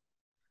the,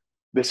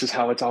 this is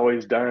how it's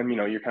always done, you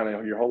know, you're kind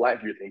of your whole life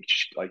you think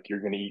like you're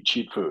gonna eat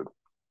cheap food.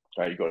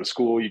 Right, you go to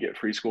school, you get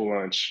free school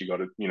lunch. You go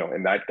to, you know,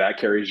 and that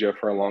carries you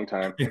for a long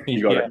time. Yeah.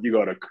 You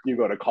go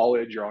to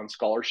college. You're on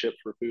scholarship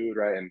for food,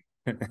 right? And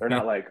they're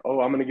not like,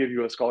 oh, I'm going to give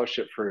you a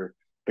scholarship for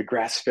the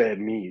grass fed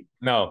meat.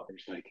 No,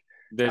 It's like,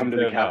 there's come to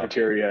the no,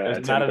 cafeteria there's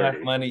at not enough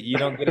 10:30. money. You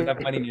don't get enough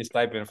money in your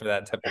stipend for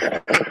that type of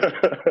food.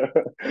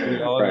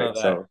 We all Right. know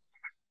that. So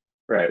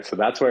right. So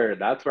that's where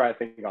I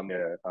think on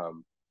the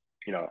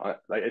you know,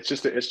 like it's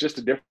just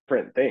a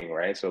different thing,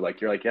 right? So like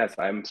you're like, yes,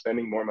 I'm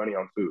spending more money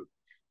on food.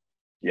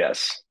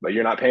 Yes, but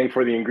you're not paying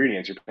for the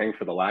ingredients. You're paying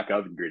for the lack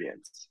of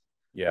ingredients,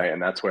 Yeah. right?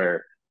 And that's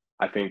where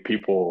I think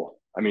people.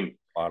 I mean,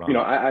 Spot you know,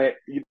 on.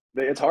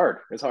 it's hard.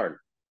 It's hard,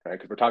 right?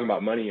 Because we're talking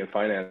about money and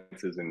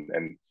finances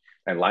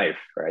and life,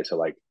 right? So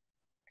like,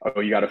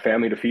 oh, you got a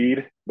family to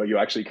feed, but you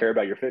actually care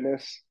about your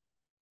fitness.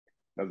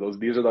 Those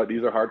these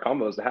are hard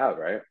combos to have,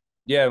 right?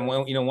 Yeah.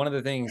 And you know, one of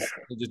the things,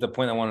 just a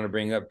point I wanted to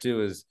bring up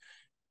too is,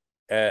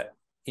 uh,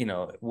 you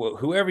know,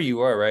 whoever you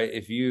are, right?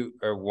 If you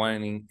are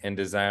wanting and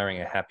desiring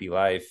a happy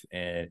life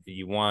and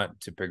you want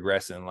to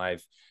progress in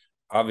life,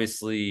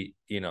 obviously,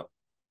 you know,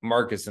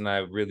 Marcus and I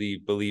really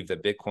believe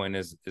that Bitcoin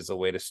is a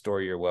way to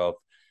store your wealth,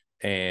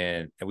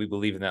 and we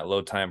believe in that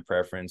low time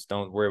preference.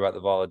 Don't worry about the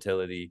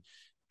volatility,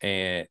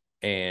 and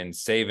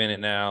saving it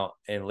now,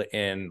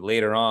 and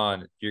later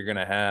on you're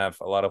gonna have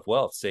a lot of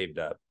wealth saved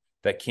up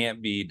that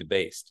can't be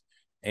debased.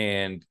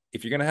 And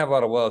if you're gonna have a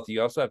lot of wealth,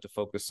 you also have to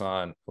focus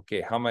on,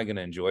 okay, how am I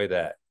gonna enjoy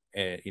that?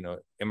 And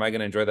am I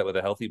gonna enjoy that with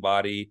a healthy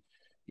body?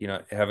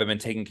 Have I been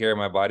taking care of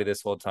my body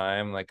this whole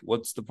time? Like,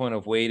 what's the point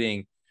of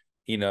waiting,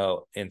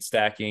 and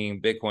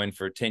stacking Bitcoin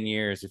for 10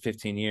 years or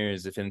 15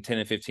 years, if in 10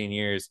 and 15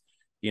 years,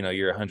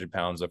 you're 100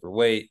 pounds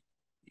overweight,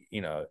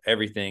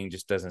 everything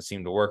just doesn't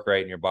seem to work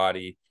right in your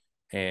body.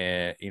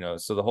 And,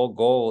 so the whole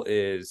goal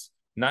is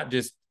not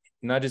just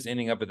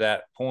ending up at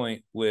that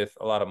point with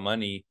a lot of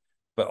money,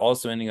 but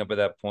also ending up at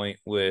that point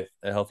with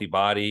a healthy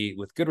body,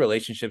 with good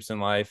relationships in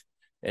life,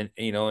 and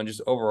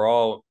just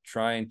overall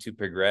trying to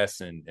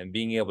progress and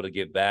being able to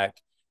give back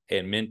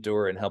and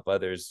mentor and help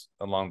others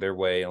along their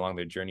way, along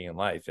their journey in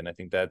life. And I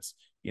think that's,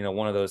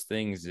 one of those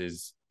things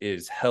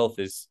is health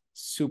is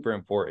super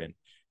important.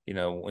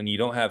 When you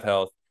don't have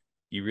health,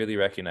 you really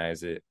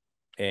recognize it,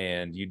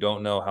 and you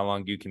don't know how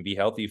long you can be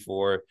healthy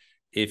for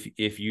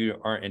if you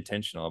aren't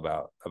intentional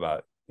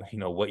about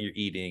what you're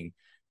eating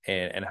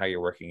and how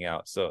you're working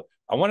out. So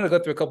I wanted to go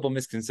through a couple of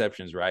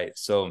misconceptions, right?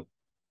 So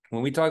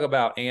when we talk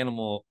about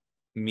animal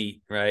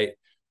meat, right,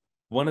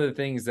 one of the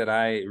things that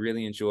I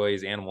really enjoy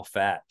is animal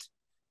fat.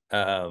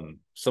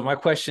 So my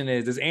question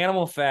is, does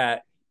animal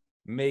fat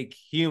make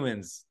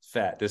humans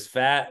fat? Does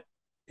fat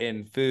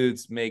in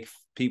foods make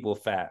people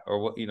fat?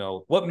 Or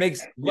what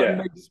makes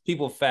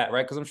people fat,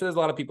 right? Because I'm sure there's a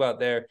lot of people out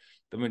there,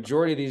 the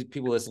majority of these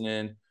people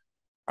listening,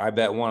 I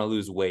bet, want to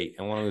lose weight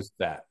and want to lose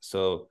fat.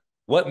 So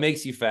what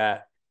makes you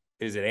fat?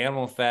 Is it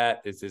animal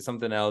fat? Is it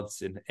something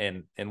else?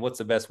 And what's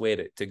the best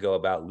way to go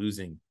about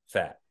losing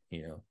fat?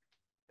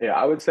 Yeah,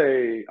 I would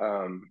say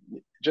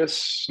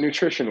just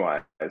nutrition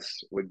wise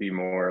would be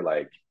more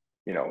like,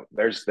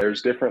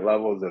 there's different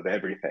levels of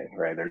everything,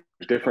 right? There's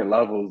different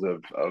levels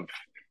of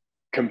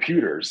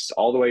computers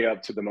all the way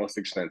up to the most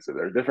expensive.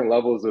 There's different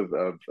levels of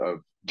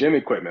gym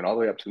equipment all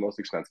the way up to the most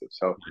expensive.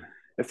 So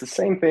it's the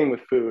same thing with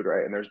food,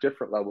 right? And there's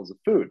different levels of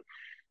food.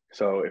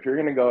 So if you're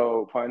gonna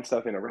go find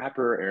stuff in a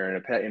wrapper or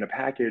in a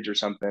package or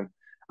something,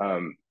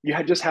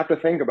 you just have to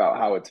think about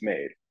how it's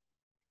made,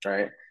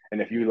 right?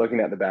 And if you're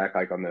looking at the back,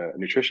 like on the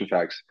nutrition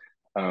facts,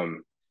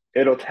 um,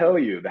 it'll tell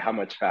you how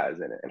much fat is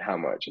in it and how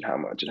much and how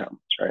much and how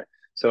much, right?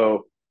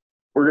 So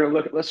we're gonna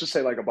look at, let's just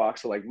say like a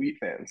box of like wheat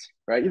thins,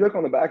 right? You look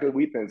on the back of the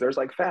wheat thins, there's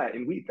like fat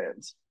in wheat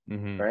thins,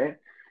 right?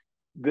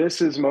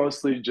 This is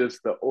mostly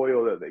just the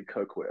oil that they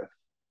cook with,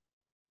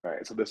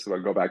 right? So this is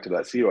what go back to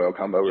that seed oil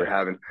combo we were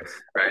having,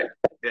 right?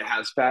 It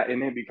has fat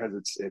in it because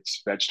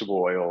it's vegetable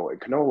oil and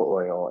canola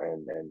oil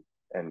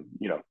and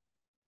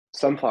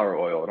sunflower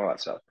oil and all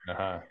that stuff,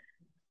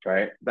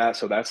 right?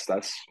 That's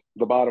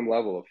the bottom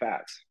level of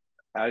fats.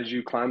 As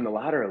you climb the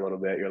ladder a little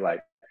bit, you're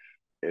like,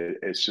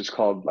 it's just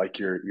called like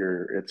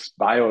it's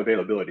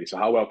bioavailability. So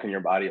how well can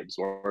your body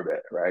absorb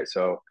it, right?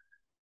 So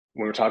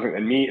when we're talking,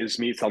 and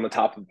meat's on the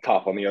top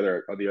on the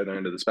other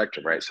end of the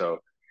spectrum, right? So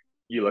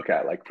you look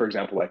at, like, for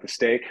example, like the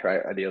steak,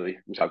 right? Ideally,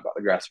 we talk about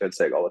the grass-fed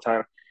steak all the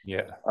time.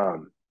 Yeah.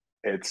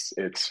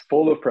 It's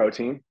full of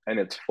protein and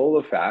it's full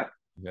of fat.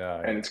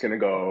 Yeah. And it's going to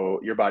go,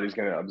 your body's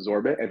going to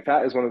absorb it. And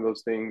fat is one of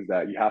those things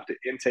that you have to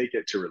intake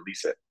it to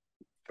release it.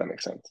 If that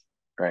makes sense.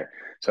 Right.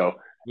 So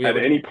at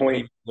any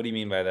point, what do you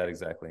mean by that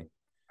exactly?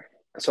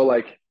 So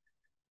like,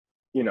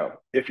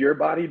 if your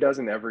body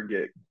doesn't ever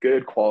get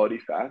good quality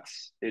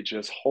fats, it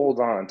just holds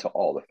on to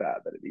all the fat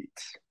that it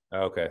eats.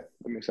 Okay.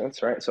 That makes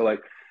sense. Right. So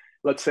like,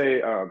 let's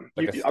say, I'm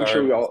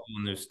sure we all,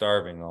 someone who's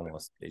starving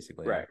almost,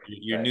 basically. Right.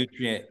 Your right.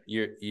 nutrient,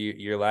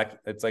 you're lack.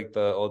 It's like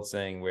the old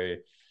saying where,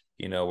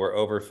 we're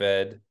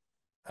overfed,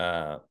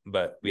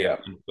 but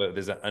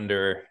there's an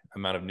under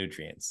amount of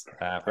nutrients.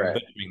 I'm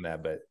butchering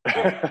that, but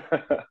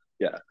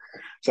yeah.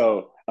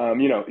 So,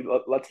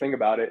 let's think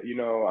about it.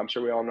 I'm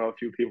sure we all know a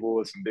few people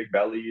with some big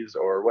bellies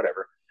or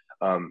whatever.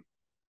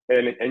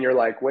 And you're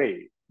like,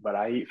 wait, but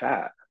I eat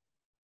fat.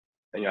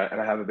 And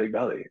I have a big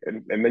belly.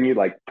 And then you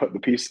like put the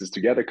pieces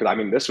together. Cause I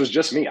mean, this was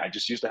just me. I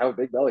just used to have a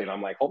big belly. And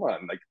I'm like, hold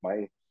on, like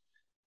my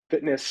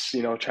fitness,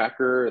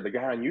 tracker, the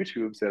guy on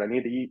YouTube said I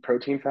need to eat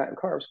protein, fat, and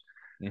carbs.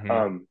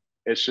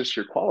 It's just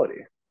your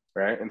quality.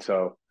 Right. And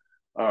so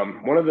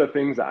one of the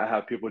things that I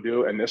have people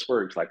do, and this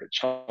works like a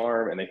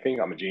charm, and they think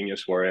I'm a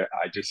genius for it.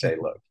 I just say,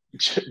 look,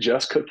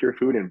 just cook your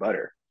food in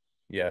butter.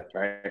 Yeah.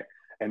 Right.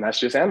 And that's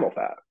just animal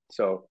fat.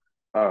 So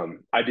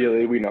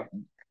ideally, we know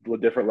the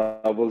different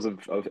levels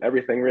of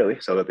everything, really,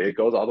 so that it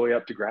goes all the way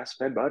up to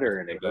grass-fed butter,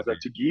 and it goes up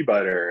to ghee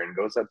butter, and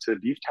goes up to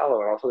beef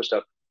tallow and all sorts of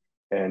stuff.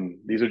 And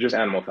these are just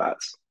animal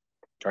fats.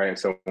 Right. And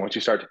so once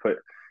you start to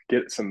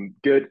get some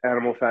good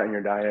animal fat in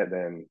your diet,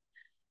 then,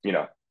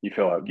 you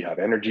feel like you have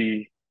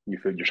energy, you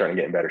feel you're starting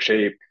to get in better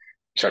shape.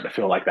 You start to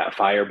feel like that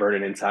fire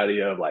burning inside of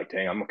you, of like,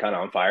 dang, I'm kind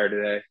of on fire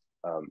today.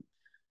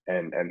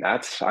 And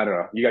that's, I don't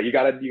know, you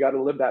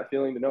gotta live that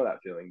feeling to know that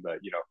feeling. But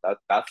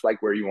that's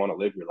like where you want to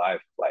live your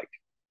life. Like,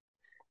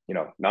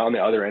 not on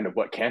the other end of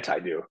what can't I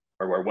do,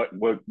 or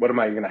what am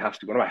I going to have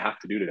to, what do I have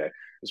to do today?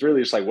 It's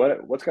really just like,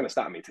 what's going to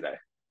stop me today?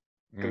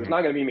 Because it's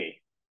not going to be me,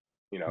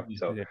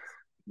 So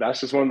that's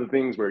just one of the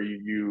things where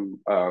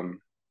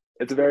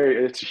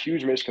it's a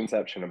huge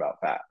misconception about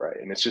fat, right?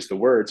 And it's just the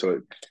word, so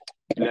it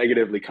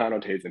negatively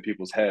connotates in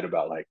people's head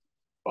about like,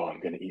 oh, I'm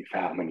going to eat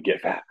fat, I'm going to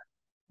get fat.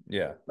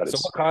 Yeah. But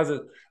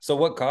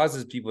what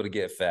causes people to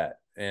get fat?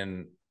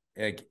 And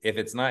like, if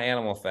it's not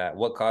animal fat,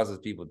 what causes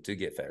people to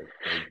get fat?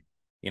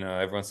 Like,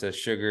 everyone says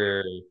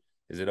sugar.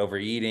 Is it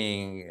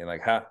overeating? And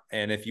like how?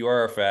 And if you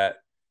are fat,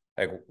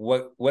 like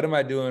what am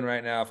I doing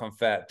right now if I'm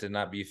fat to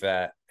not be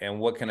fat? And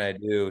what can I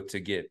do to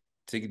get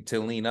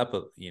to lean up?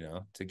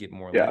 To get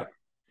more lean.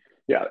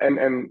 Yeah,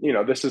 and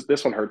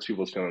this one hurts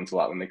people's feelings a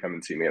lot when they come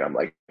and see me, and I'm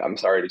like, I'm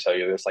sorry to tell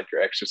you this, like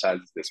your exercise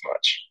is this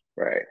much,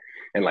 right?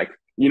 And like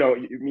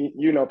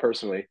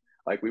personally,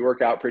 like we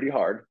work out pretty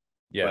hard,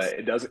 yes,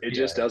 but it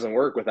just doesn't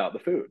work without the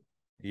food.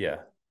 Yeah.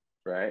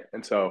 Right.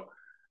 And so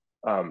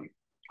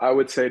I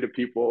would say to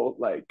people,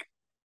 like,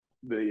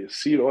 the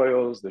seed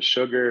oils, the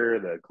sugar,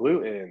 the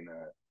gluten,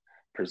 the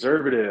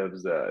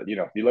preservatives,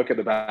 you look at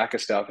the back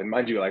of stuff, and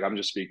mind you, like I'm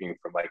just speaking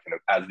from like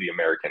as the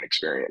American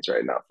experience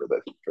right now for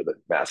the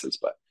masses,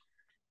 but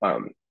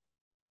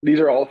these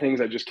are all things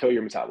that just kill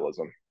your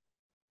metabolism.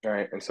 All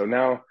right. And so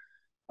now,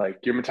 like,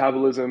 your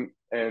metabolism,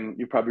 and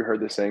you've probably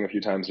heard this saying a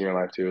few times in your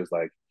life too, is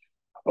like,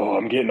 oh,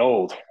 I'm getting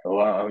old. Oh,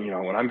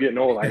 when I'm getting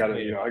old, I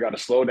gotta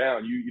slow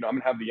down. I'm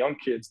gonna have the young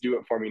kids do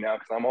it for me now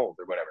because I'm old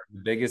or whatever.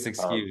 Biggest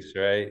excuse,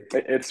 right?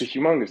 It's a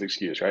humongous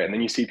excuse, right? And then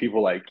you see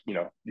people like,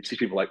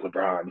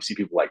 LeBron, you see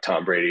people like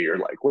Tom Brady, or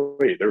like,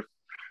 wait,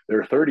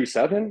 they're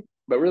 37,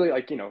 but really,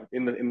 like, in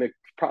the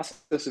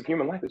process of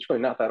human life, it's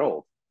really not that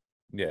old.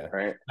 Yeah.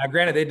 Right. Now,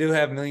 granted, they do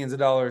have millions of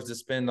dollars to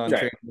spend on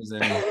trainers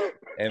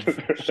and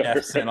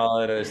chefs and all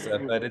that other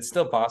stuff, but it's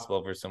still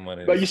possible for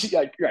someone. But you see,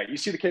 like, right, you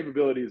see the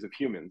capabilities of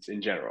humans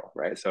in general,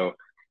 right? So,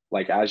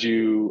 like, as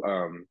you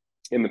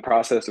in the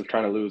process of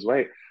trying to lose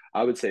weight,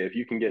 I would say if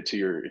you can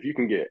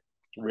get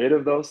rid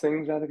of those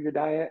things out of your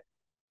diet,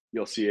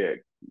 you'll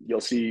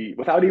see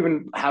without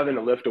even having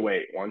to lift a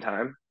weight one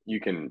time, you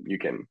can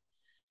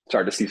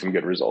start to see some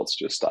good results.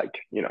 Just like,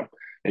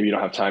 maybe you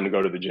don't have time to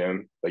go to the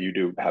gym, but you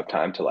do have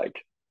time to like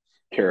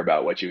care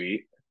about what you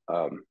eat.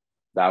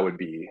 That would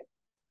be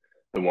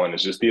the one,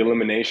 is just the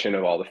elimination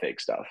of all the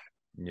fake stuff.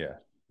 Yeah.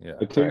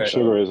 I think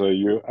sugar is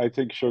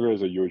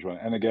a huge one.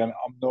 And again,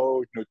 I'm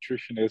no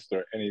nutritionist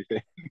or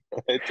anything,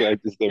 right? So I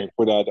just let me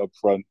put that up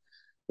front.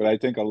 But I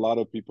think a lot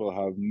of people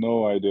have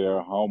no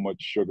idea how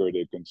much sugar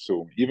they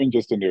consume, even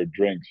just in their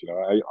drinks.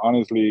 I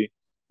honestly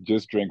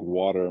just drink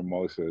water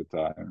most of the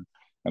time.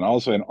 And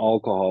also in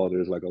alcohol,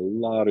 there's like a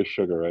lot of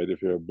sugar, right?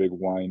 If you're a big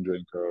wine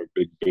drinker or a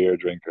big beer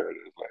drinker,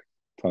 there's like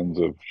tons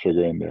of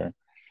sugar in there.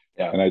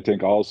 Yeah. And I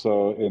think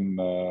also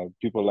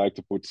people like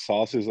to put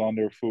sauces on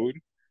their food.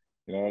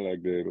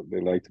 Like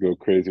they like to go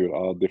crazy with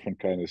all different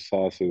kinds of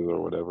sauces or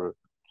whatever.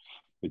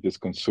 They just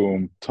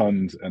consume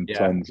tons and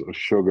tons of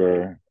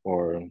sugar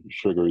or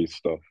sugary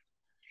stuff.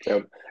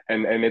 Yep.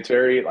 And it's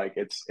very like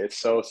it's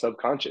so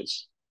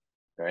subconscious,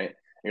 right?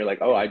 You're like,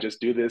 oh, I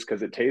just do this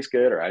because it tastes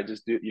good, or I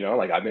just do,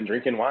 like I've been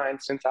drinking wine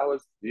since I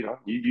was,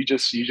 you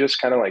just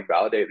kind of like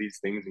validate these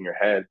things in your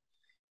head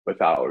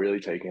without really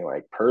taking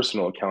like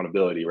personal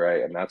accountability,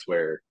 right? And that's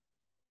where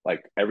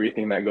like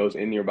everything that goes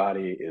in your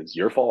body is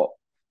your fault.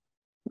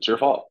 It's your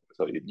fault.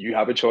 So you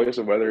have a choice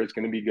of whether it's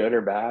going to be good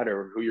or bad,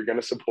 or who you're going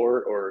to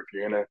support, or if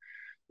you're going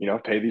to,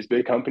 pay these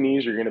big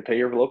companies, you're going to pay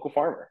your local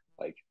farmer.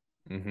 Like,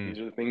 these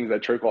are the things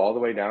that trickle all the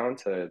way down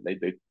to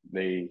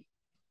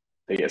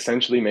they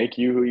essentially make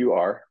you who you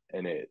are.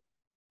 And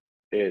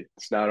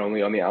it's not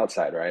only on the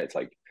outside, right? It's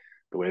like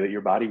the way that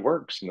your body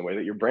works and the way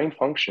that your brain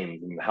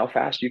functions and how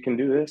fast you can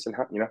do this, and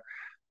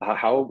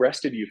how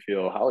rested you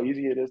feel, how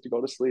easy it is to go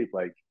to sleep.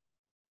 Like,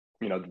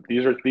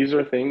 these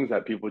are things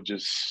that people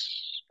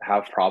just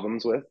have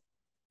problems with.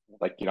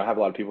 Like, I have a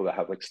lot of people that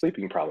have like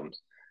sleeping problems.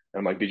 And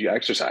I'm like, did you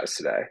exercise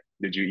today?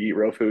 Did you eat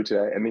real food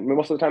today? I mean,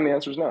 most of the time the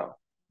answer is no.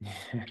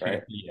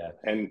 Right. Yeah.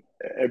 And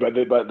but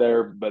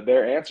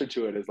their answer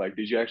to it is like,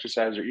 did you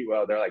exercise or eat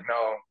well? They're like,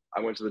 no,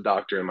 I went to the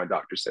doctor and my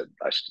doctor said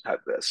I should have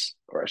this,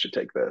 or I should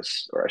take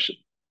this, or I should,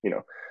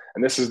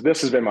 and this has been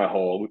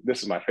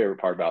this is my favorite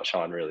part about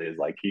Sean, really, is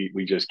like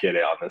we just get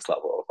it on this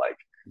level of like,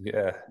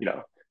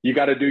 you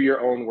got to do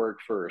your own work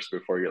first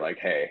before you're like,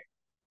 hey,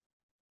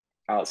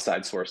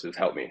 outside sources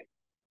help me.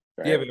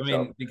 Right? Yeah, but I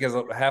mean, because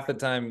half the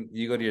time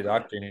you go to your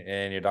doctor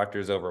and your doctor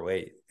is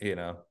overweight,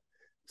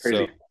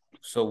 Crazy.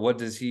 So what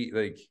does he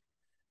like?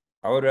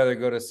 I would rather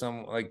go to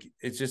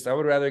I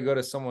would rather go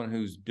to someone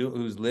who's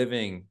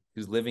living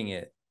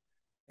it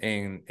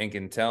and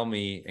can tell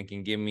me and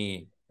can give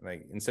me,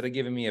 like, instead of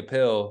giving me a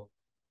pill,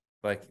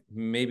 like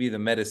maybe the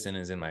medicine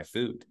is in my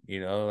food,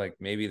 like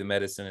maybe the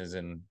medicine is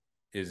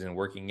in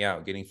working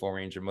out, getting full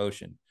range of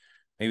motion.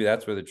 Maybe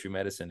that's where the true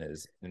medicine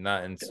is, and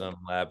not in some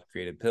lab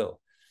created pill.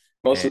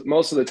 Most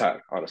of the time,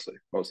 honestly,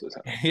 most of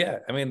the time. Yeah.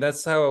 I mean,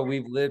 that's how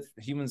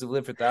humans have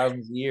lived for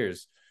thousands of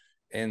years.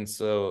 And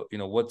so,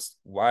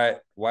 why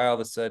all of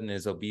a sudden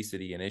is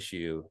obesity an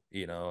issue?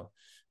 Yeah.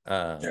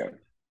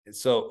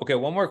 So, okay,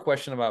 one more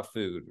question about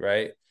food,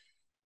 right?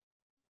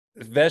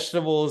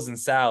 Vegetables and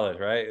salad,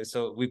 right?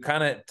 So we've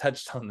kind of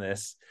touched on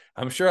this.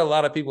 I'm sure a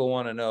lot of people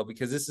want to know,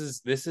 because this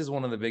is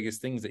one of the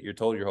biggest things that you're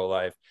told your whole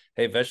life.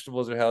 Hey,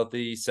 vegetables are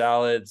healthy,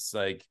 salads,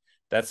 like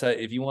that's how,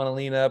 if you want to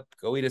lean up,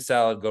 go eat a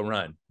salad, go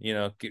run. Get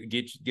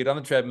on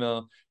the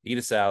treadmill, eat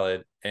a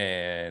salad,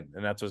 and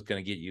that's what's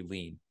going to get you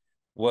lean.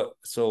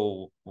 What's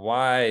the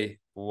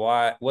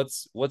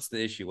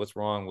issue? What's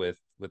wrong with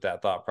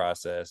that thought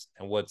process?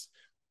 And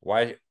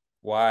why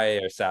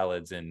are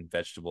salads and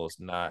vegetables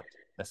not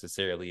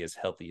necessarily as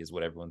healthy as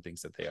what everyone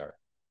thinks that they are?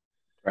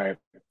 Right.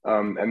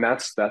 And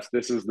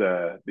this is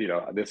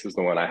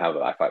the one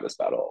I fight this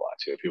battle a lot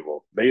too.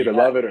 People, they either Yeah.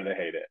 love it or they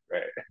hate it.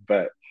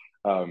 Right.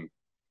 Um,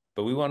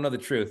 But we want to know the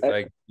truth.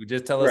 Like, we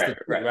just tell us the right,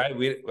 truth, right. right?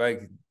 We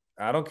like,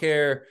 I don't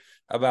care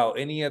about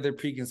any other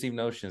preconceived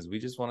notions. We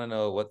just want to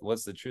know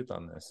what's the truth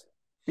on this.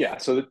 Yeah.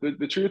 So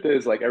the truth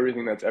is, like,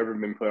 everything that's ever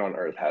been put on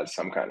earth has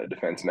some kind of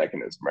defense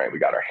mechanism, right? We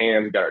got our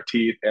hands, we got our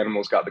teeth,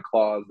 animals got the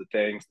claws, the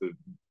fangs,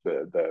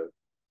 the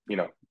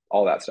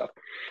all that stuff.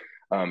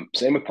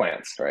 Same with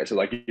plants, right? So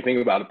like, you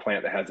think about a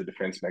plant that has a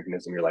defense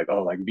mechanism, you're like,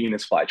 oh, like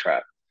Venus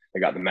flytrap.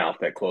 They got the mouth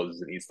that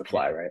closes and eats the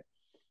fly, Yeah. right?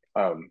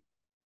 Um,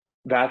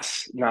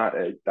 that's not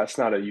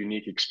a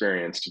unique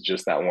experience to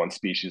just that one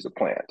species of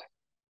plant,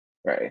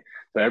 right?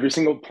 So every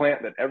single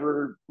plant that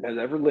ever has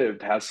ever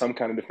lived has some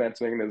kind of defense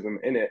mechanism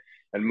in it,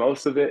 and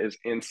most of it is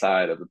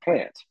inside of the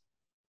plant.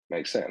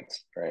 Makes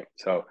sense, right?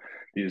 So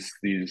these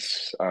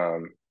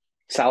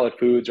salad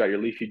foods, right? Your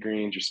leafy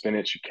greens, your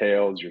spinach, your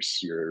kales,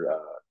 your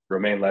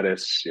romaine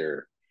lettuce,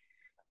 your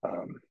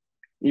um,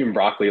 even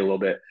broccoli a little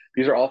bit.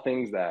 These are all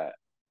things that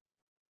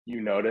you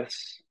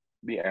notice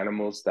the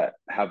animals that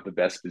have the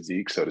best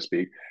physique, so to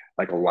speak,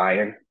 like a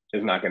lion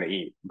is not going to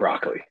eat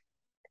broccoli,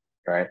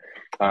 right?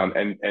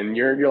 And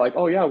you're like,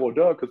 oh yeah, well,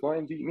 duh, because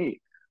lions eat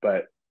meat.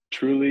 But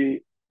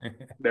truly,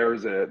 there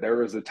was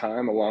a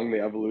time along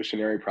the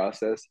evolutionary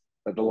process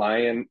that the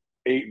lion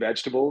ate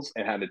vegetables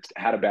and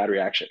had a bad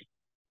reaction,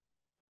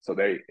 so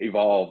they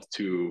evolved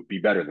to be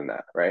better than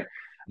that, right?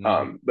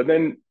 Mm-hmm. But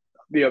then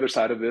the other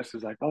side of this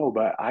is like, oh,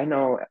 but I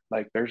know,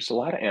 like, there's a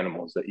lot of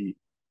animals that eat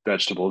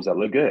vegetables that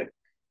look good,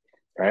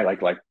 right?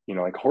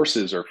 Like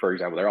horses, or for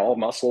example, they're all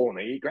muscle and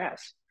they eat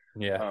grass.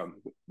 Yeah.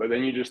 But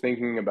then you're just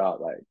thinking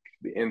about like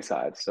the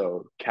inside.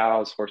 So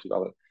cows, horses,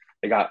 all that,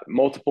 they got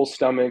multiple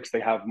stomachs. They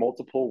have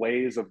multiple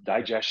ways of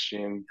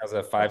digestion. Has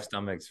a 5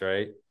 stomachs,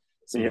 right? You,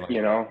 Something like you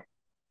that. know,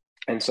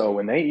 and so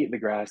when they eat the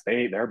grass,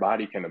 their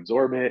body can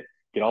absorb it,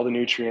 get all the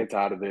nutrients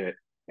out of it,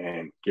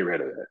 and get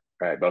rid of it.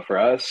 Right. But for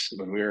us,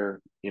 when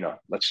we're,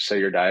 let's just say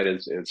your diet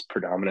is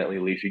predominantly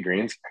leafy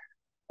greens.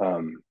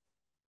 Um,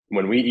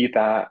 when we eat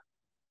that,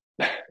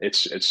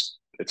 it's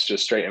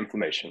just straight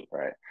inflammation,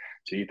 right?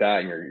 So you eat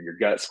that and your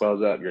gut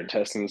swells up, your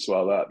intestines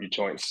swell up, your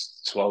joints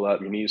swell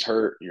up, your knees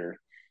hurt,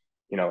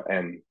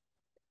 and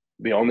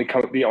the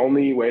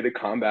only way to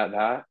combat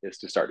that is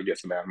to start to get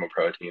some animal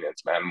protein and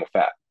some animal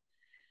fat.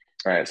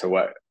 All right. So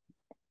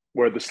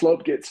where the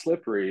slope gets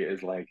slippery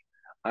is like,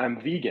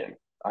 I'm vegan,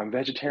 I'm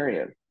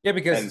vegetarian. Yeah,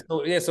 because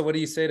And so what do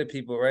you say to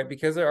people, right?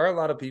 Because there are a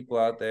lot of people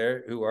out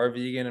there who are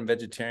vegan and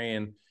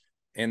vegetarian,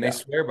 and they yeah,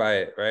 swear by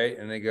it, right?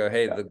 And they go,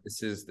 "Hey, yeah, look,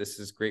 this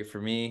is great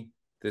for me.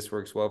 This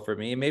works well for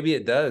me." And maybe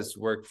it does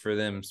work for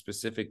them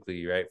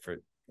specifically, right? For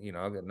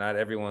not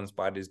everyone's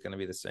body is going to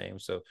be the same.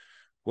 So,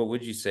 what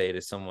would you say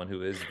to someone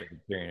who is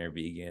vegetarian or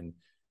vegan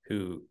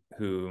who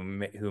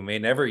may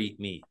never eat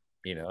meat?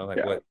 Like,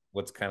 yeah.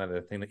 what's kind of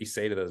the thing that you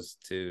say to those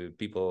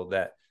people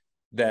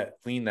that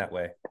lean that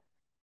way?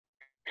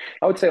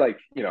 I would say, like,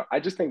 I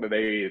just think that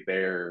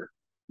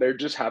they're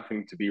just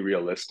having to be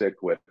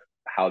realistic with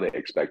how they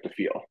expect to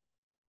feel,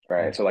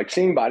 right? So like,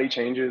 seeing body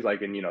changes,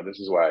 like, and this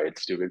is why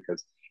it's stupid,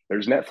 because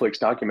there's Netflix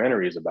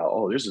documentaries about,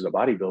 oh, this is a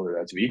bodybuilder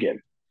that's vegan,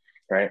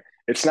 right?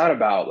 It's not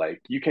about, like,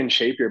 you can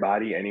shape your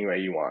body any way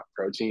you want,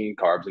 protein,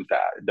 carbs, and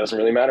fat. It doesn't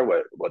really matter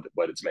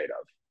what it's made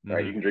of, right?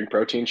 You Mm-hmm. can drink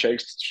protein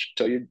shakes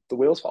till the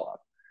wheels fall off,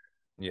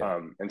 Yeah.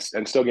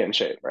 and still get in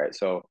shape, right?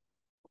 So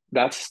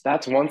that's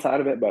one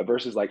side of it, but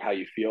versus like how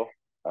you feel,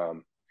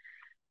 um,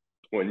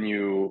 when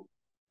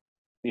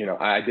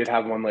I did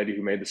have one lady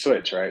who made the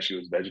switch, right? She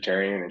was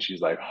vegetarian and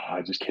she's like, oh,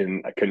 I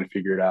couldn't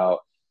figure it out.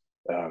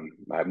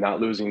 I'm not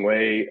losing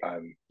weight.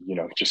 I'm,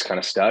 just kind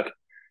of stuck.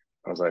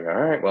 I was like, all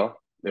right, well,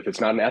 if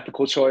it's not an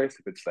ethical choice,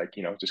 if it's like,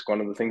 just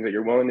one of the things that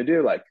you're willing to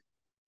do, like,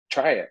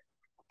 try it.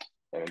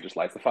 And it just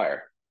lights the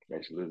fire.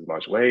 And she loses a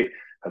bunch of weight,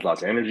 has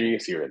lots of energy,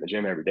 see her at the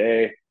gym every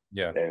day.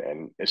 Yeah.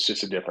 And it's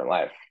just a different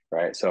life,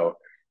 right? So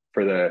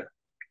for the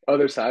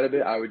other side of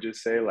it, I would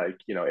just say, like,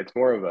 it's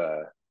more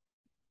of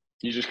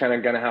you just kind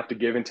of gonna have to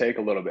give and take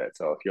a little bit.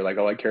 So if you're like,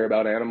 oh, I care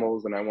about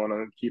animals and I want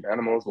to keep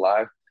animals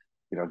alive,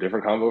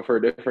 different combo for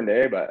a different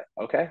day. But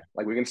okay,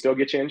 like, we can still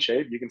get you in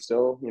shape. You can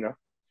still,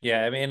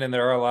 Yeah, I mean, and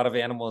there are a lot of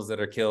animals that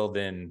are killed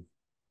in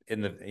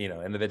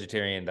the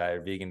vegetarian diet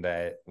or vegan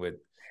diet with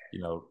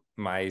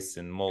mice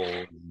and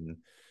moles and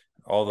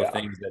all the Yeah,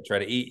 things that try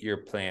to eat your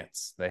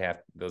plants,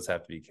 those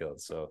have to be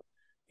killed. So,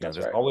 that's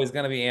there's right. always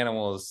going to be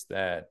animals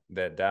that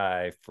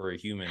die for a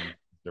human to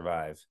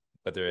survive,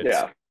 whether it's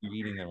Yeah,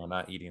 eating them or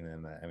not eating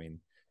them. I mean,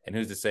 and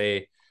who's to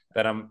say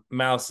that a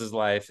mouse's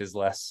life is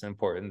less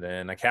important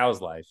than a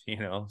cow's life?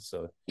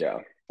 So yeah,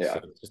 so yeah,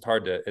 it's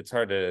hard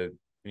to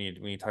when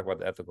you talk about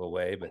the ethical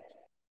way, but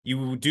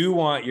you do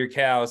want your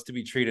cows to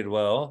be treated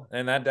well,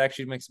 and that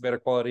actually makes a better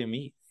quality of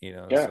meat.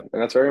 yeah. So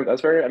And that's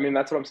very. I mean,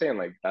 that's what I'm saying.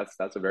 Like that's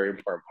a very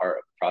important part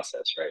of the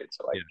process, right?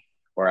 So like yeah,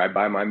 where I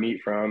buy my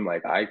meat from,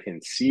 like I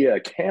can see a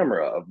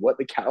camera of what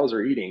the cows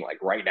are eating, like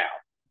right now.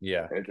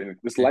 yeah, And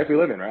this life we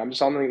live in, right? I'm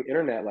just on the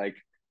internet, like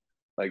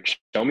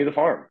show me the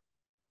farm,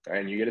 right?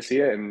 And you get to see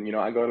it. And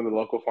I go to the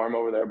local farm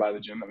over there by the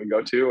gym that we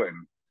go to,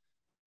 and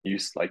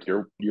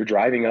you're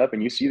driving up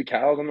and you see the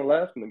cows on the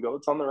left and the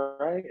goats on the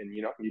right, and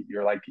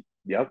you're like,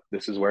 yep,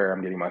 this is where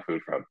I'm getting my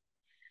food from.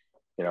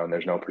 And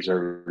there's no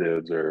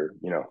preservatives or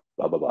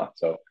blah blah blah.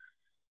 So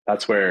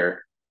that's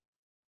where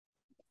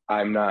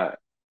I'm not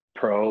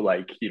pro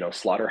like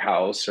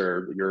slaughterhouse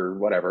or your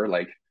whatever.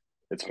 Like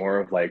it's more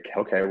of like,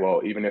 okay,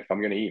 well, even if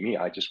I'm gonna eat meat,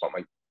 I just want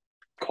my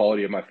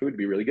quality of my food to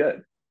be really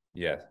good,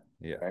 yeah,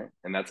 yeah. right?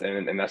 And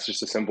that's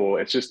just a simple.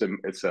 It's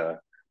a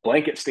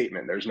blanket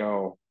statement. There's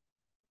no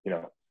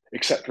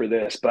except for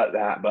this, but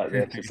that, but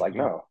this. It's like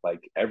no, like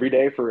every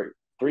day for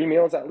 3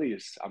 meals at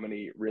least, I'm gonna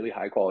eat really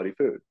high quality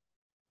food.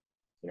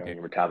 Yeah.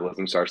 Your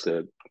metabolism starts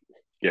to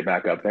get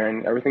back up there,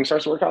 and everything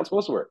starts to work how it's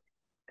supposed to work.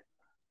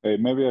 Hey,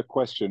 maybe a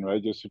question,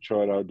 right? Just to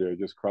throw it out there,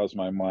 just crossed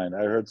my mind. I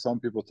heard some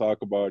people talk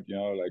about,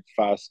 like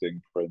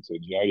fasting, for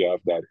instance. You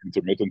have that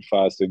intermittent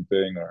fasting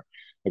thing, or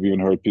I've even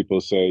heard people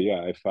say,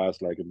 yeah, I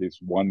fast like at least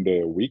one day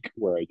a week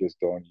where I just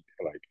don't eat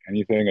like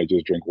anything. I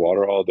just drink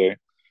water all day.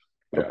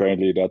 Yeah,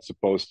 Apparently, that's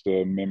supposed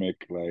to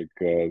mimic like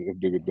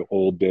the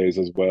old days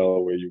as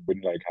well, where you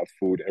wouldn't like have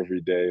food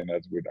every day, and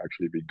that would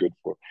actually be good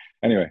for.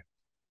 Anyway,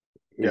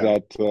 is yeah,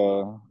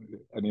 that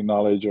any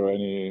knowledge or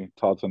any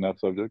thoughts on that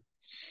subject?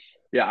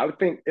 yeah. I would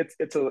think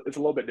it's a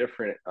little bit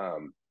different.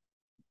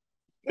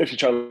 If you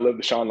try to live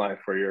the Sean life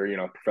where you're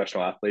a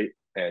professional athlete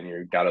and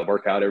you got to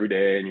work out every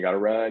day and you got to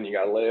run, you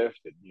got to lift,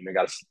 and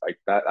got to like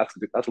that.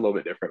 That's a little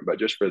bit different. But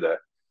just for the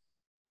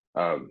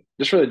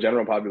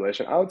general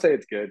population, I would say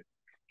it's good.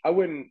 I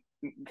wouldn't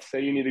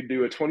say you need to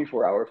do a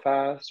 24-hour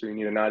fast or you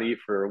need to not eat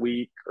for a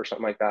week or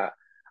something like that.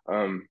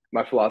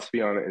 My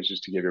philosophy on it is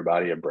just to give your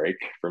body a break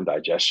from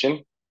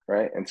digestion,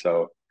 right? And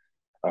so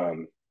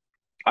um,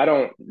 I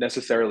don't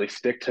necessarily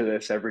stick to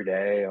this every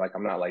day. Like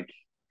I'm not like,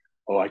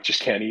 oh, I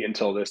just can't eat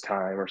until this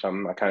time or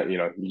something. I kind of,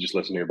 you just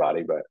listen to your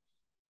body. But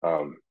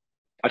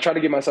I try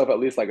to give myself at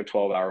least like a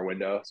 12-hour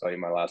window. So I eat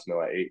my last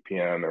meal at 8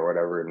 p.m. or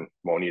whatever and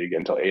won't eat again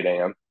until 8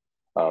 a.m.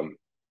 Um,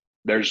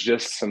 there's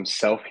just some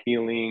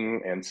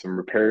self-healing and some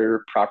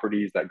repair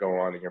properties that go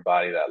on in your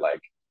body that like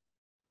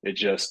it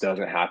just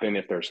doesn't happen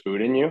if there's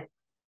food in you.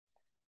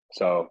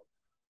 So,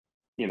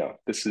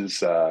 this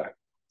is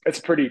it's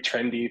a pretty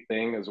trendy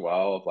thing as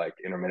well of like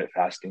intermittent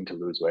fasting to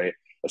lose weight.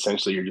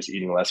 Essentially, you're just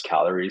eating less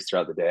calories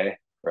throughout the day,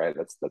 right?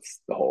 That's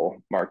the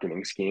whole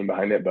marketing scheme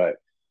behind it. But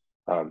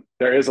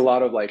there is a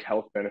lot of like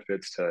health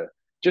benefits to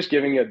just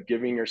giving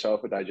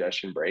yourself a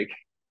digestion break.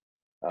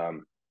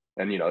 Um,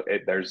 and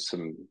there's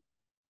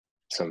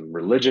some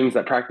religions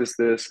that practice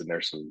this, and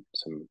there's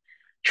some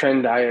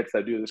trend diets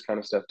that do this kind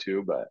of stuff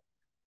too. But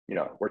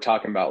we're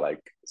talking about like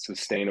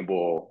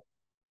sustainable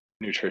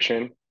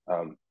nutrition.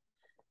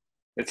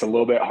 It's a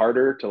little bit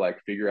harder to like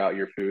figure out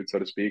your food, so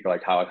to speak.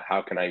 Like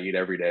how can I eat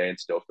every day and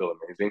still feel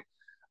amazing?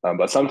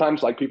 But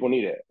sometimes like people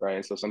need it,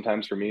 right? So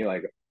sometimes for me,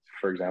 like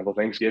for example,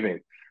 Thanksgiving,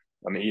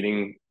 I'm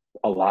eating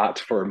a lot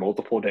for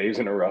multiple days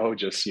in a row,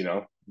 just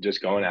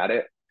going at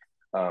it.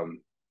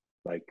 Um,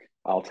 like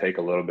I'll take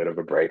a little bit of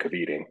a break of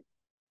eating,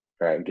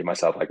 right? And give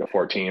myself like a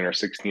 14 or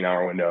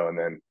 16-hour window, and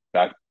then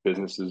back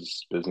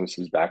businesses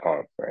back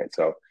on, right?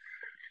 So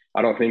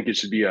I don't think it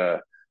should be a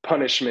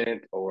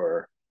punishment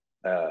or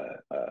uh,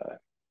 uh,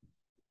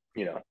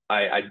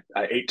 I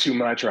ate too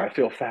much or I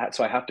feel fat,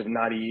 so I have to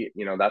not eat.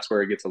 That's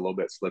where it gets a little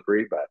bit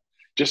slippery. But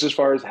just as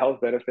far as health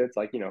benefits,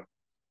 like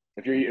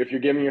if you're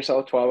giving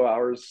yourself 12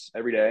 hours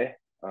every day,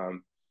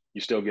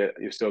 you still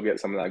get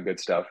some of that good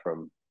stuff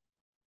from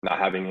not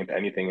having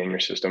anything in your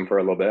system for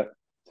a little bit.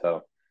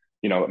 So,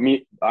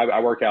 I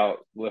work out,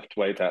 lift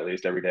weights at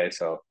least every day,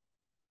 so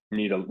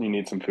you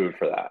need some food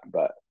for that.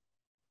 But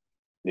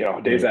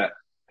days Right.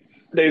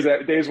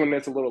 that days when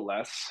it's a little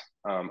less,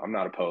 I'm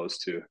not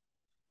opposed to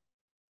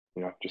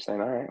just saying,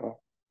 all right,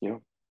 well,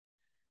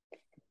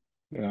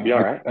 Yeah, be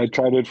all right. I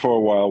tried it for a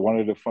while. One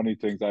of the funny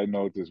things I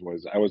noticed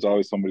was I was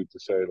always somebody to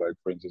say, like,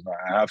 for instance, "No,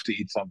 I have to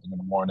eat something in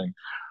the morning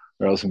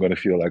or else I'm going to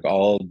feel like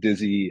all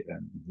dizzy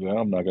and,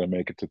 I'm not going to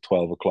make it to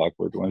 12 o'clock.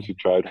 But once you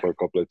try it for a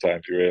couple of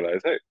times, you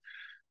realize, hey,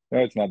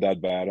 it's not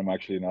that bad. I'm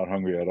actually not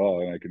hungry at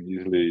all. And I can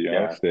easily,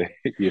 Yeah, stay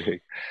eating.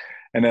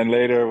 And then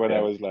later when I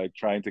yeah, was like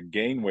trying to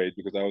gain weight,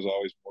 because I was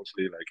always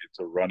mostly like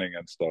into running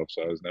and stuff.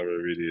 So I was never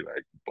really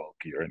like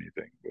bulky or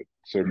anything. But at a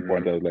certain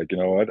point, mm-hmm. I was like, you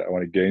know what? I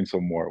want to gain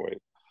some more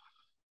weight.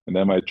 And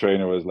then my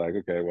trainer was like,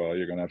 okay, well,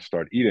 you're gonna have to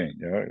start eating,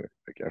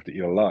 like you have to eat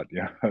a lot,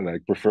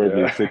 like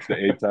preferably Yeah. 6 to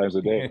 8 times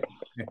a day.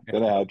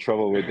 Then I had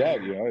trouble with that,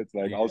 it's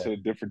like Yeah. also a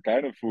different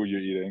kind of food you're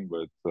eating.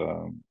 But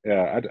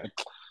yeah,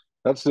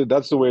 that's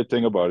the weird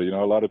thing about it.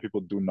 A lot of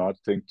people do not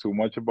think too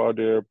much about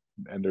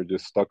and they're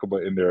just stuck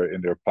about in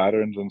their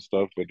patterns and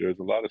stuff. But there's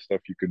a lot of stuff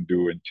you can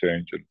do and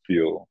change and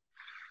feel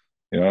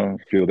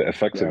the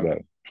effects of Yeah.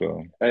 that.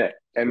 So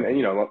And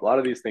a lot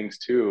of these things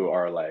too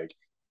are like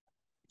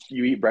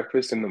you eat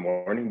breakfast in the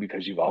morning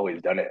because you've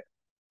always done it,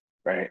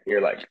 right? You're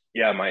like,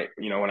 yeah,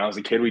 when I was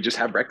a kid, we just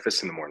have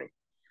breakfast in the morning,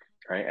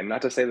 right? And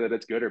not to say that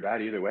it's good or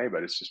bad either way,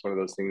 but it's just one of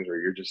those things where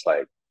you're just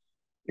like,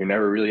 you're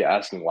never really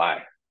asking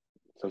why.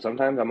 So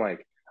sometimes I'm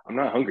like, I'm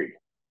not hungry,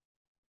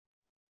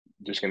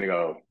 I'm just gonna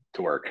go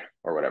to work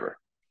or whatever,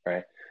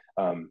 right?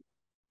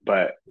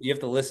 But You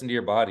have to listen to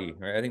your body,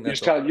 right? I think you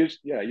that's just a lot. gotta,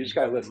 you just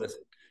gotta Gotta listen.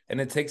 listen.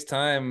 And it takes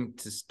time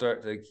to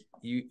start. Like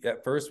you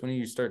at first, when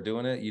you start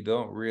doing it, you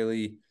don't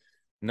really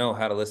know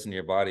how to listen to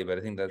your body. But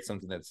I think that's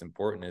something that's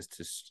important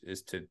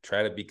is to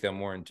try to become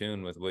more in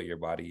tune with what your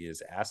body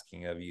is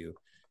asking of you.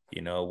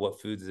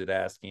 What foods is it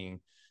asking,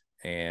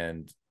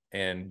 and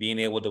being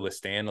able to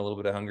withstand a little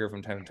bit of hunger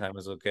from time to time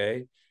is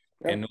okay.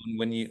 Yeah. And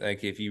when you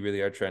like, if you really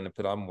are trying to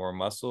put on more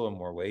muscle and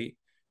more weight,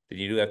 then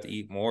you do have to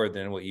eat more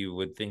than what you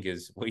would think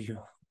is what you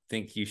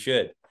think you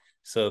should.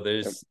 So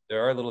Yep.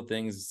 there are little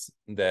things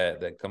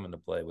that come into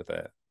play with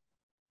that.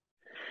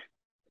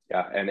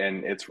 Yeah, and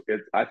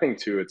I think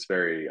too it's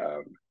very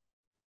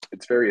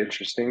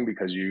interesting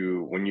because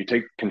when you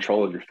take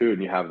control of your food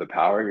and you have the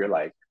power, you're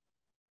like,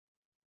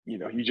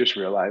 you just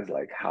realize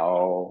like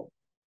how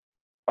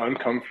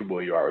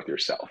uncomfortable you are with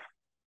yourself,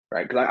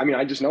 right? Because I mean,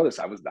 I just know this.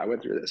 I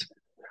went through this.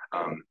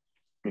 Um,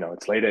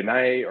 it's late at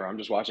night, or I'm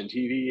just watching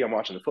TV. I'm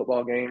watching a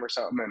football game or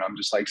something, and I'm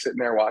just like sitting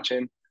there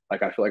watching.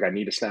 Like I feel like I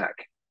need a snack.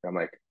 And I'm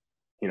like,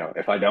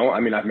 if I don't, I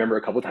mean, I remember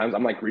a couple of times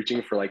I'm like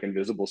reaching for like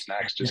invisible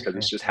snacks just because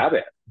it's just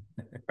habit,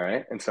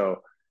 right? And so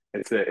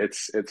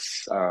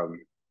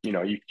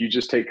you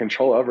just take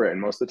control over it, and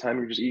most of the time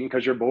you're just eating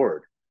because you're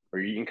bored, or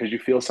you're eating because you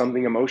feel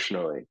something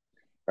emotionally,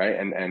 right?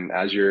 And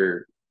as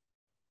you're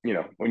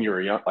when you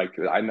were young, like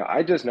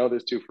I just know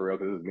this too for real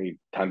because it's me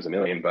times a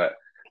million, but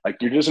like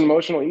you're just an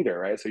emotional eater,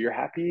 right? So you're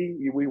happy,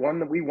 we won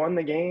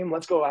the game,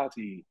 let's go out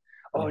to eat.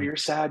 Oh, Mhm. you're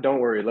sad, don't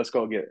worry, let's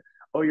go get.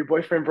 Oh, your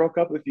boyfriend broke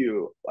up with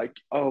you, like,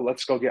 oh,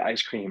 let's go get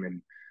ice cream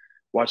and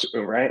watch,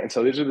 right? And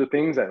so these are the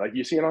things that like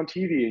you see it on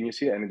TV and you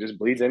see it and it just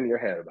bleeds into your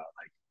head about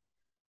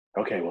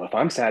like, okay, well, if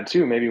I'm sad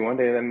too, maybe one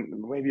day,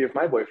 then maybe if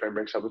my boyfriend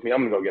breaks up with me, I'm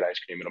gonna go get ice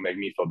cream, it'll make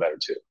me feel better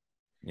too,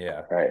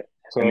 Yeah. right?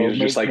 And so these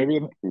are just like, maybe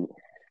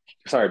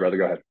sorry brother,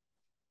 go ahead.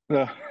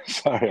 no,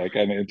 sorry, I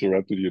kind of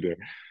interrupted you there.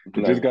 It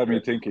No, just got me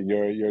good. thinking.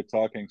 You're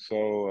talking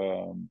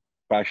so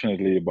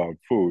passionately about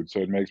food, so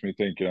it makes me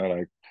think.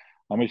 Like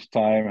how much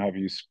time have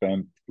you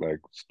spent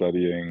like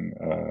studying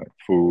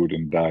food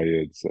and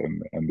diets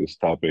and this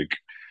topic?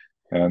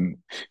 And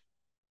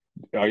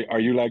are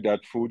you like that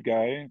food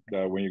guy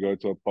that when you go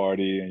to a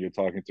party and you're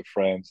talking to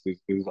friends, this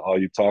is all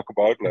you talk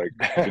about? Like,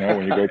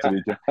 when you go to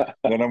the gym.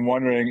 And then I'm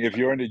wondering if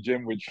you're in the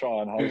gym with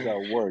Sean, how does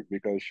that work?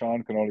 Because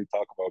Sean can only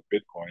talk about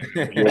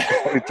Bitcoin. You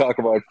can only talk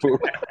about food.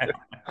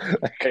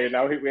 Hey,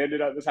 now we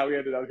ended up. This is how we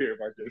ended up here,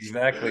 Marcus.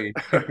 Exactly.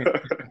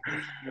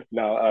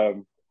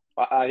 No,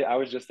 I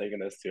was just thinking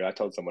this too. I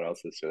told someone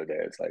else this the other day.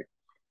 It's like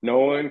no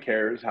one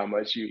cares how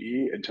much you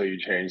eat until you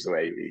change the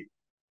way you eat,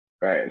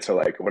 right? And so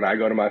like when I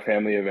go to my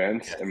family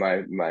events Yes. and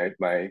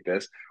my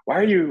this, why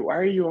are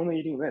you only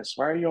eating this?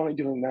 Why are you only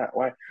doing that?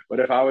 Why? But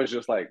if I was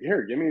just like,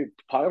 here, give me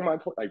part of my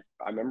plate. Like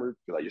I remember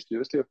I used to do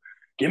this too.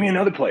 Give me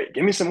another plate.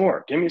 Give me some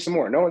more. Give me some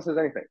more. No one says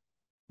anything.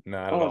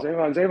 Not at Oh, all.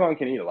 Zavon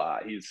can eat a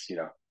lot. He's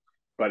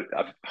but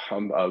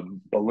I'm a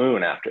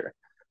balloon after.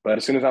 But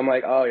as soon as I'm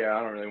like, oh yeah,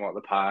 I don't really want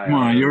the pie. I Come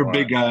don't on, really you're a want.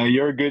 big guy.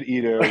 You're a good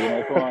eater.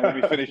 Come on, let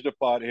me finish the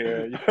pot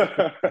here.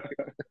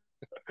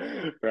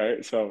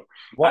 Right. So I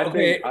Well,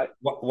 think okay.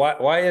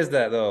 Why is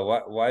that though?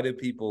 Why do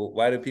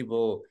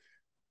people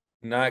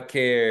not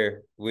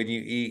care when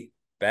you eat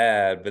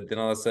bad, but then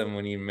all of a sudden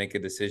when you make a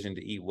decision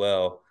to eat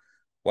well,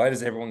 why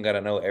does everyone got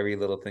to know every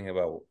little thing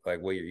about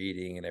like what you're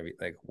eating and every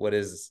like what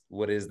is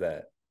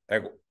that?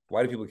 Like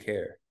why do people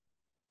care?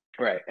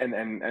 right.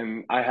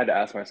 And I had to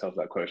ask myself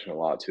that question a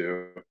lot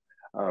too.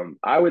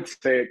 I would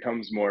say it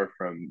comes more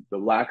from the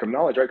lack of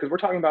knowledge, right? Because we're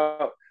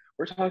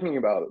talking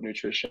about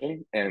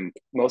nutrition, and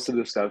most of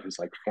this stuff is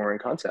like foreign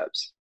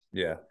concepts.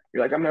 Yeah.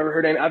 You're like, I've never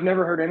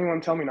heard anyone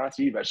tell me not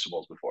to eat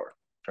vegetables before,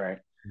 right?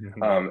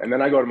 Mhm. And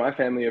then I go to my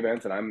family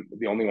events, and I'm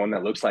the only one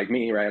that looks like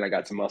me, right? And I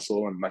got some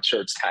muscle, and my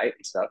shirt's tight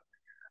and stuff.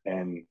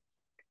 And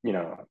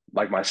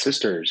like my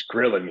sister's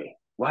grilling me.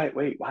 Why?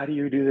 Wait, why do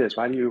you do this?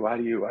 Why do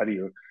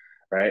you?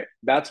 Right?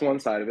 That's one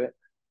side of it.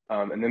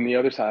 And then the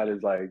other side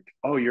is like,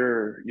 oh,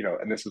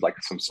 and this is like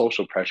some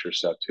social pressure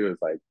stuff too. Is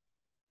like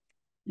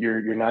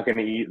you're not going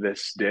to eat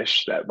this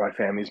dish that my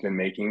family's been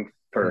making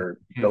for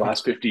the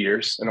last 50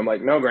 years. And I'm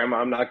like, no, grandma,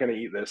 I'm not going to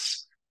eat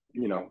this,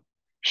 you know,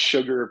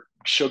 sugar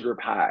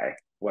pie,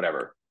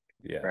 whatever.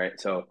 Yeah. Right.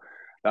 So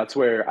that's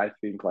where I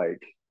think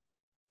like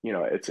you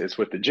know, it's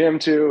with the gym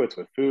too, it's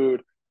with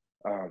food.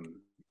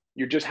 Um,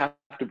 you just have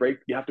to break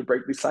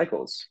these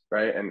cycles,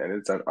 right? And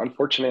it's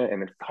unfortunate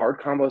and it's hard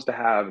combos to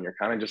have, and you're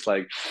kind of just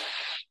like,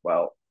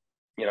 well,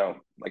 you know,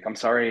 like, I'm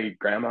sorry,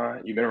 grandma,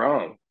 you've been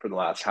wrong for the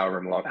last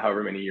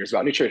however many years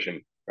about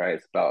nutrition, right?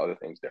 It's about other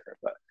things different,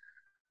 but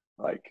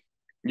like,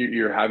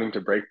 you're having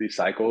to break these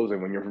cycles,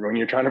 and when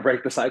you're trying to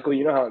break the cycle,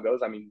 you know how it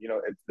goes. I mean, you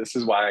know, this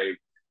is why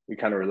we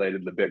kind of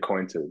related the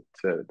Bitcoin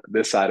to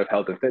this side of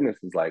health and fitness,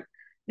 is like,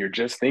 you're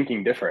just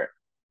thinking different,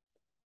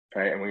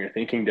 right? And when you're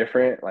thinking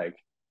different, like,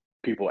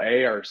 people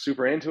are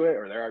super into it,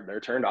 or they're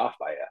turned off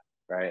by it,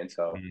 right? And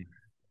so Mhm.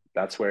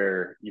 that's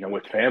where, you know,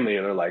 with family,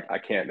 they're like,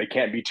 they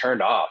can't be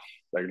turned off.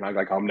 They're not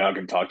like, I'm not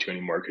going to talk to you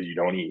anymore because you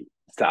don't eat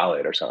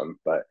salad or something.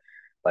 But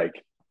like,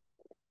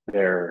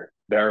 their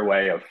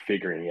way of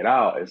figuring it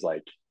out is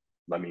like,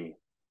 let me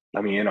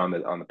in on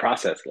the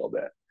process a little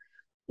bit,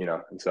 you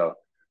know. And so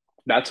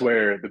that's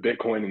where the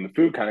Bitcoin and the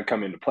food kind of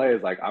come into play,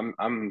 is like,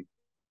 I'm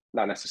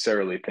not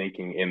necessarily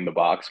thinking in the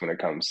box when it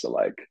comes to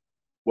like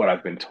what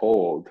I've been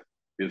told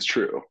is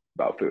true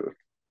about food.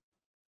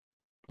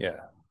 Yeah,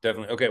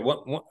 definitely. Okay,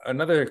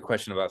 another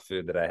question about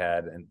food that I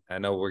had, and I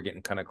know we're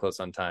getting kind of close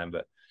on time,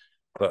 but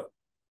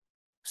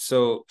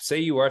so say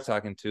you are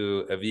talking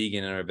to a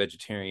vegan or a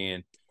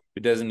vegetarian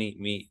who doesn't eat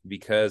meat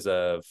because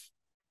of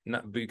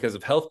not because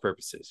of health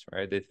purposes,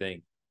 right? They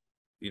think,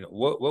 you know,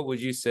 what would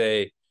you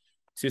say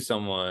to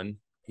someone,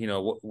 you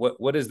know,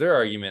 what is their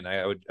argument?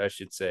 I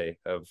should say,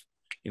 of,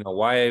 you know,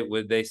 why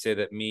would they say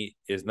that meat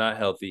is not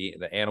healthy,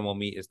 the animal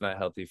meat is not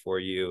healthy for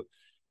you,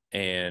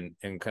 and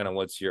kind of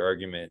what's your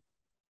argument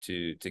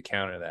to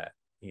counter that,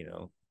 you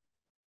know?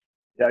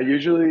 Yeah,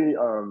 usually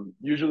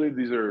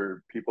these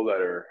are people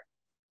that are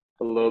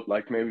a little,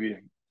 like, maybe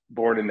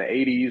born in the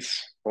 80s,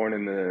 born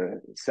in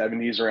the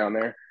 70s, around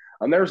there.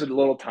 There was a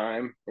little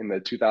time in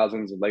the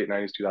 2000s and late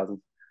 90s, 2000s,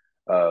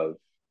 of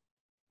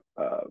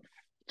uh,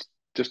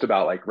 just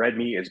about like red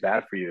meat is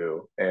bad for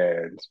you,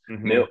 and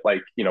Mm-hmm. milk,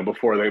 like, you know,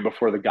 before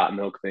the got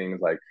milk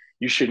things, like,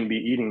 you shouldn't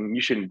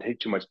take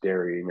too much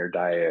dairy in your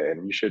diet,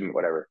 and you shouldn't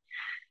whatever.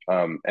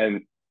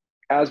 And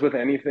as with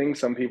anything,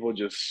 some people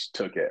just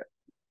took it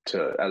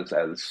to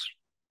as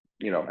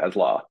you know, as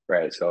law,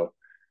 right? So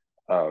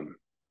um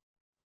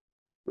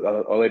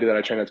a lady that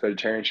I trained that's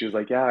vegetarian, she was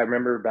like, yeah, I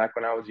remember back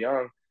when I was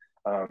young,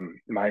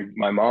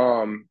 my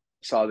mom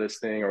saw this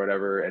thing or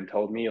whatever and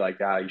told me, like,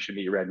 yeah, you should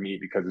eat red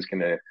meat because it's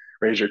going to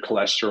raise your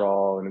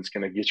cholesterol and it's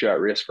going to get you at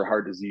risk for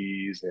heart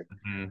disease and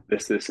Mm-hmm.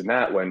 this and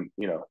that. When,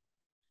 you know,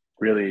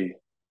 really,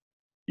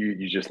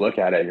 you just look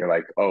at it and you're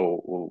like,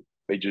 oh, well,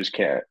 they just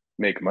can't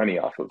make money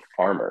off of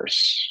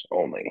farmers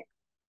only,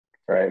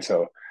 right?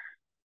 So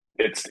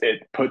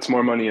it puts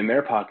more money in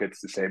their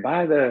pockets to say,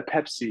 buy the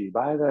Pepsi,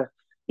 buy the,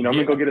 you know, I'm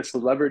gonna go Yeah. get a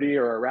celebrity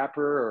or a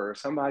rapper or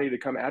somebody to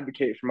come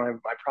advocate for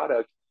my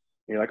product.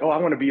 And you're like, oh, I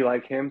want to be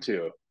like him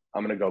too.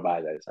 I'm gonna go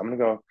buy this. I'm gonna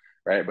go,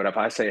 right. But if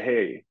I say,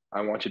 hey,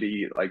 I want you to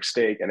eat like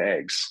steak and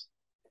eggs,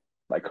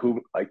 like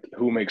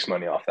who makes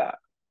money off that?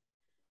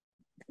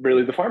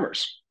 Really, the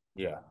farmers,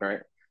 Yeah. right?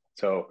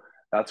 So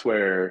that's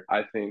where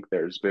I think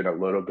there's been a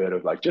little bit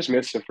of like just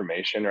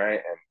misinformation, right?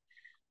 And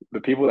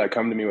the people that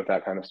come to me with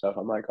that kind of stuff,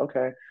 I'm like,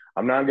 okay,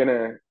 I'm not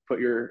gonna put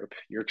your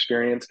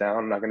experience down.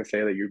 I'm not gonna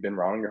say that you've been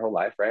wrong your whole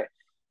life, right?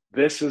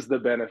 This is the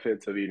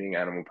benefits of eating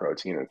animal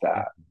protein, is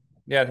that,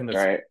 Yeah, I think that's,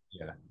 right?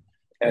 yeah. I think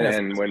And that's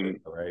and when,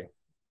 right.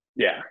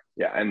 yeah,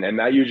 and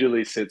that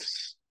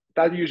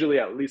usually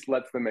at least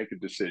lets them make a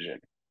decision,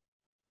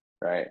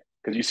 right?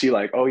 Because you see,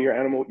 like, oh, your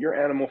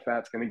animal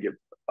fat's gonna get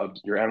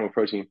your animal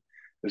protein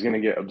is gonna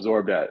get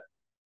absorbed at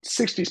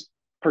 60%,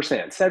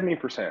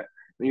 70%.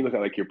 Then you look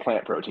at like your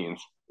plant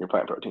proteins are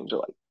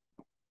like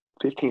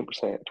 15%,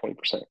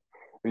 20%.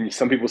 And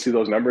some people see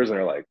those numbers and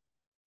they're like,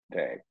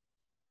 dang.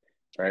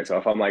 Right. So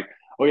if I'm like,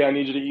 oh yeah, I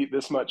need you to eat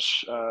this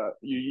much,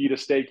 you eat a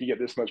steak, you get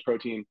this much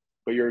protein,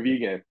 but you're a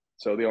vegan.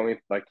 So the only,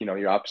 like, you know,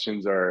 your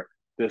options are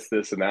this,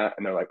 and that.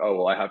 And they're like, oh,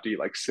 well, I have to eat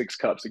like 6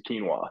 cups of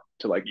quinoa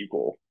to like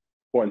equal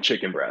one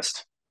chicken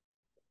breast.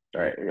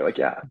 All Yeah. right. And you're like,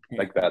 yeah,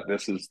 like that.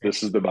 This is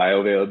the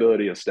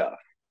bioavailability of stuff.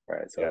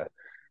 Right. So Yeah.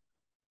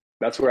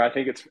 that's where I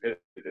think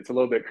it's a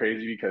little bit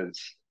crazy,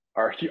 because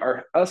our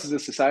us as a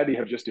society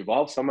have just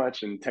evolved so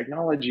much in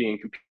technology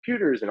and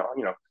computers and all,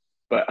 you know,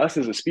 but us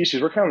as a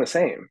species, we're kind of the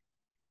same,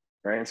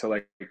 right? And so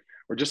like,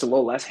 we're just a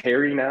little less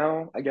hairy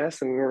now, I guess,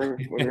 than when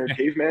we were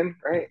cavemen,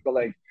 right? But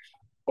like,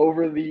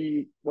 over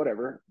the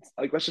whatever,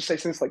 like, let's just say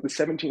since like the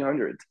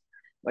 1700s,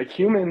 like,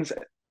 humans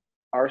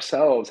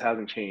ourselves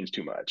hasn't changed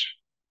too much,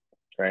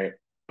 right?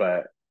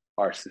 But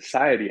our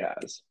society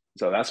has.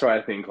 So that's why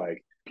I think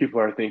like people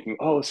are thinking,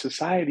 oh,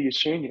 society is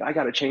changing. I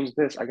got to change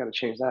this. I got to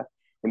change that.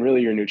 When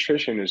really your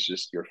nutrition is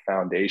just your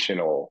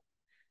foundational,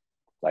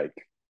 like,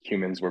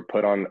 humans were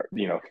put on,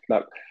 you know,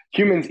 not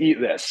humans eat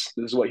this.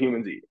 This is what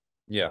humans eat.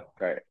 Yeah.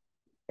 Right.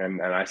 And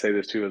I say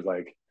this too, is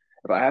like,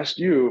 if I asked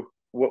you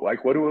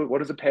what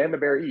does a panda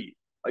bear eat?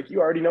 Like, you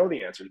already know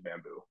the answer is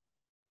bamboo.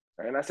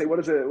 Right? And I say, what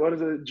does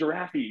a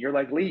giraffe eat? You're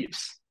like,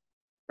 leaves,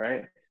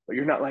 right? But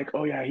you're not like,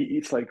 oh yeah, he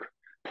eats like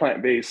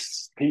plant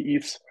based. He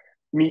eats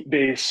meat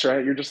based,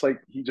 right? You're just like,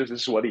 he just,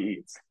 this is what he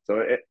eats.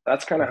 So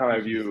that's kind of how I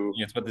view.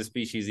 It's what the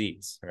species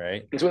eats,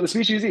 right? It's what the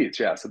species eats.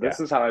 Yeah. So Yeah. this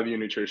is how I view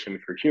nutrition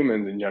for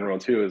humans in general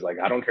too. Is like,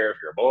 I don't care if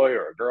you're a boy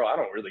or a girl. I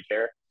don't really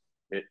care.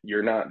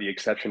 You're not the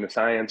exception to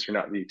science. You're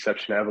not the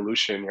exception to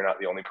evolution. You're not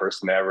the only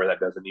person ever that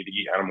doesn't need to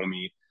eat animal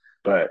meat.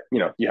 But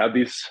you have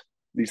these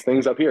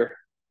things up here.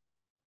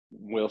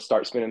 We'll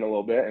start spinning a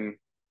little bit, and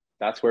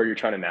that's where you're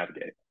trying to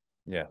navigate.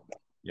 Yeah.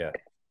 Yeah.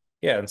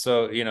 Yeah. And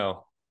so,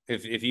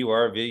 if you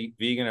are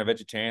vegan or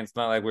vegetarian, it's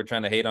not like we're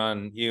trying to hate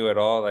on you at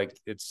all. Like,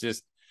 it's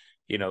just,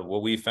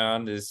 what we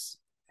found is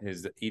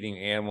that eating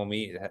animal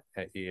meat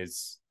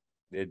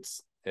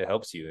it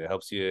helps you. It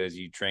helps you as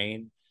you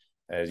train,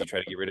 as you try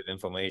to get rid of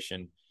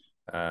inflammation.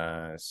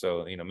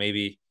 So,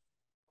 maybe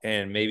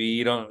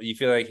you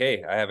feel like,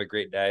 hey, I have a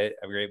great diet,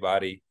 I have a great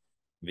body,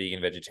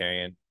 vegan,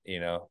 vegetarian,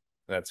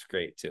 that's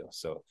great too.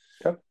 So,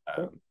 Yeah.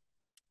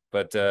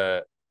 but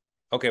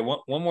okay,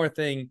 one more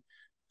thing.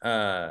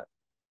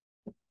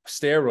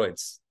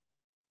 Steroids.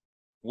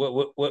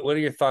 What are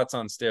your thoughts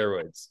on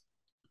steroids?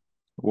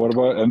 What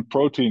about and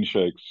protein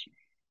shakes?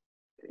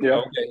 Yeah.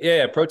 Okay,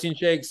 yeah, protein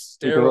shakes,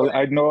 Because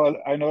steroids.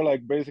 I know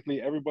like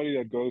basically everybody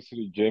that goes to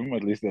the gym,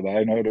 at least that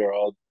I know, they're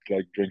all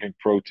like drinking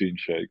protein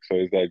shakes. So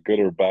is that good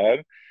or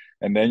bad?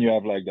 And then you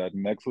have like that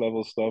next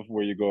level stuff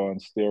where you go on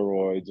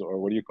steroids, or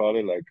what do you call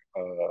it? Like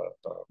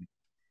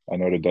I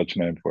know the Dutch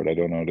name for it. I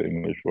don't know the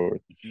English for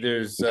it.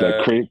 There's It's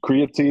like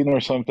creatine or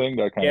something,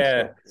 that kind of yeah,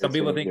 stuff. Yeah. some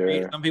people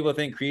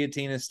think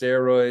creatine is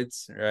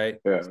steroids, right?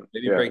 Yeah. So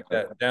maybe Yeah. break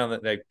that down,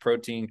 like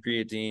protein,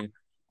 creatine,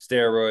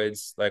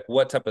 steroids. Like,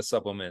 what type of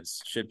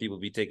supplements should people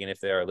be taking if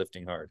they are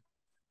lifting hard?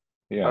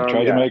 Yeah,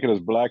 try to Yeah. make it as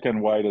black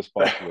and white as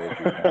possible if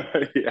you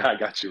can. Yeah, I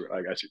got you.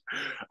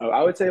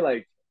 I would say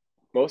like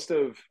most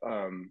of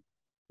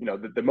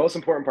the most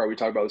important part, we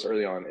talked about this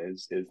early on,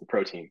 is the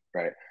protein,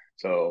 right?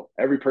 So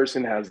every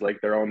person has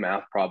like their own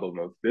math problem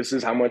of, this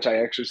is how much I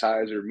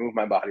exercise or move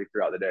my body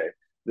throughout the day.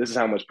 This is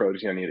how much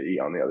protein I need to eat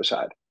on the other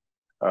side.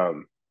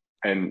 Um,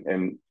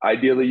 and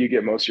ideally you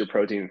get most of your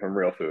protein from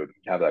real food.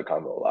 You have that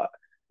combo a lot.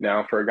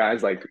 Now for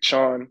guys like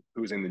Sean,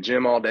 who's in the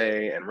gym all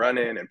day and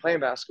running and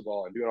playing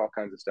basketball and doing all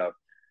kinds of stuff,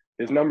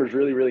 his number's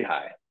really, really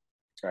high.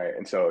 Right.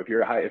 And so if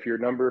your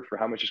number for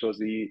how much you're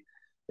supposed to eat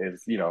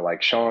is,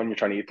 like Sean, you're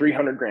trying to eat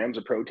 300 grams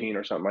of protein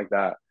or something like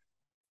that,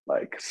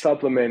 like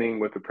supplementing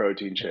with a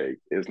protein shake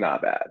is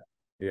not bad.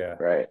 Yeah.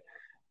 Right.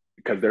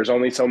 Because there's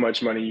only so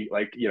much money.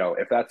 Like,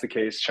 if that's the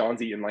case,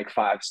 Sean's eating like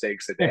 5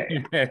 steaks a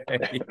day.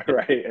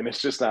 Right. And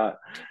it's just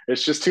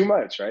too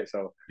much. Right.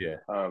 So, Yeah.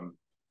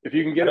 if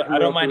you can get it from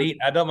real food,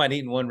 I don't mind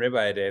eating one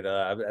ribeye a day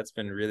though. That's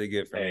been really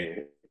good for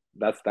me.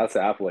 That's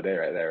the apple a day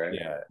right there. Right.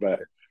 Yeah.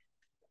 But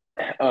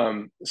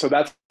so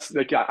that's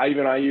like, I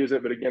use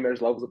it, but again,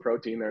 there's levels of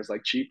protein. There's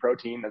like cheap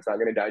protein that's not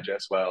going to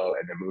digest well,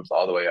 and it moves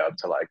all the way up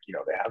to like,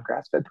 they have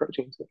grass fed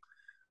protein too.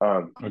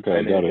 Okay,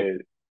 And got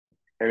it.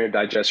 it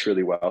digests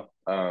really well.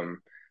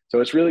 So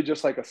it's really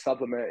just like a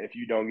supplement if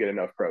you don't get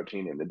enough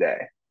protein in the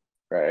day,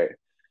 right?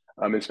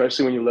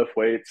 Especially when you lift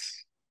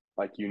weights,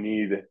 like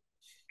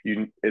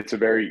it's a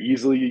very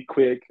easily,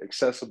 quick,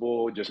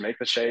 accessible. Just make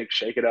the shake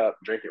it up,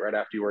 drink it right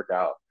after you work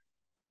out.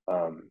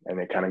 And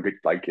it kind of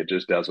like, it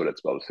just does what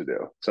it's supposed to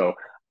do. So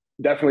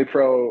definitely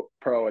pro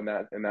in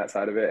that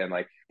side of it. And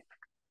like,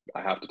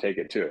 I have to take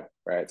it too,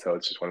 right? So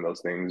it's just one of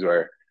those things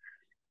where,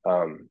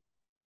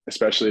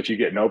 especially if you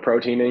get no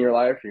protein in your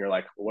life and you're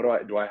like, what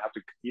do I have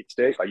to eat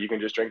steak? Like, you can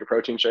just drink a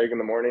protein shake in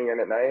the morning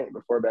and at night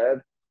before bed.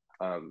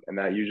 And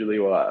that usually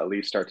will at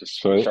least start to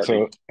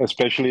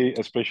especially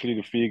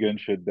the vegan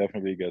should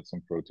definitely get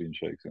some protein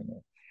shakes in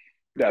there.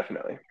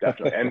 Definitely. But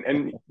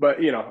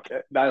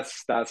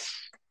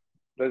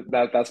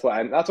that's what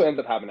ends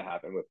up having to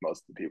happen with most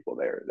of the people.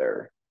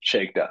 They're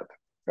shaked up,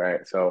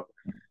 right? So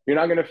you're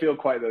not going to feel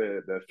quite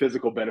the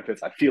physical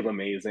benefits. I feel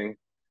amazing,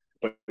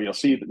 but you'll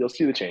see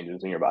the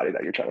changes in your body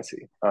that you're trying to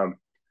see.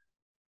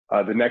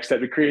 The next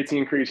step to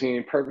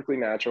creatine, perfectly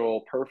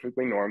natural,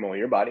 perfectly normal.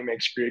 Your body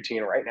makes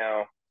creatine right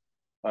now.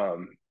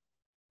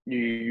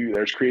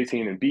 There's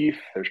creatine in beef.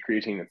 There's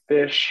creatine in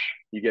fish.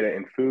 You get it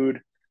in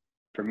food.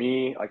 For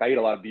me, like, I eat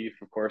a lot of beef,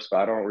 of course, but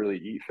I don't really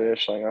eat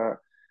fish like that.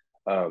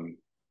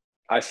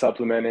 I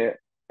supplement it,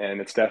 and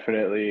it's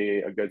definitely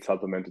a good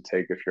supplement to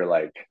take if you're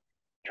like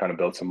trying to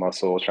build some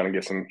muscle, trying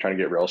to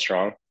get real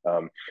strong.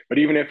 But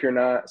even if you're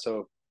not,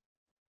 so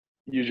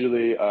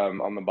usually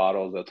on the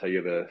bottles they'll tell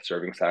you the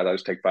serving size. I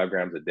just take 5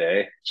 grams a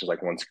day. It's just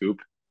like one scoop.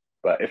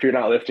 But if you're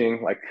not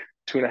lifting, like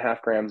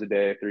 2.5 grams a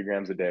day, 3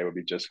 grams a day would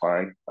be just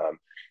fine.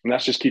 And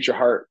that's just keeps your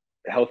heart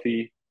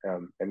healthy,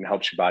 and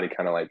helps your body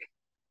kind of like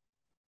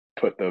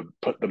put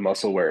the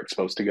muscle where it's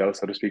supposed to go,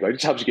 so to speak. Like, it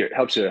just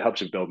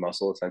helps you build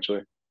muscle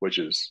essentially, which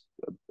is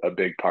a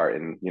big part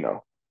in,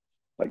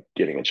 like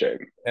getting in shape.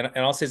 And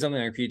I'll say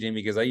something on creatine,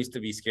 because I used to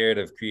be scared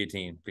of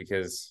creatine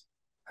because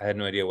I had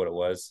no idea what it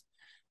was.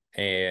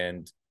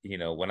 And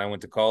when I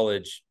went to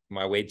college,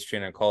 my weights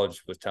trainer in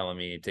college was telling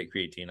me to take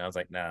creatine. I was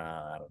like,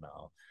 nah, I don't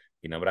know,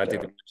 but I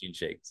take the protein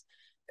shakes.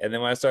 And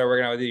then when I started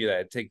working out with you,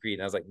 I take creatine.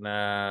 I was like,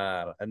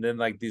 nah. And then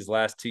like these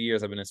last 2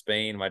 years I've been in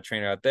Spain, my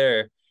trainer out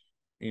there,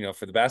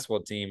 for the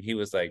basketball team,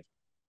 he's like,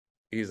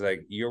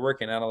 you're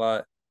working out a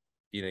lot,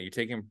 you're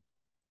taking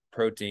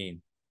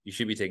protein, you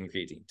should be taking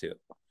creatine too.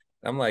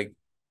 I'm like,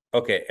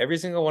 okay, every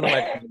single one of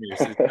my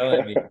trainers is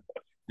telling me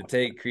to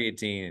take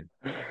creatine.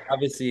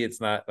 Obviously,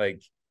 it's not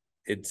like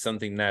it's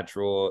something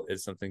natural,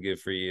 it's something good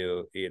for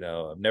you.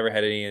 I've never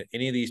had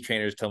any of these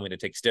trainers tell me to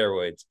take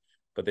steroids,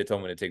 but they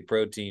told me to take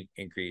protein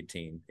and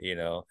creatine,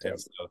 Yep. And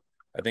so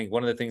I think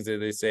one of the things that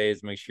they say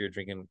is make sure you're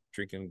drinking,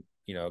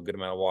 a good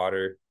amount of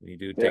water when you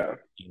do take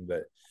protein,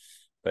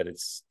 but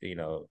it's,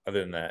 other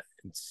than that,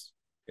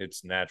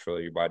 it's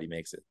natural. Your body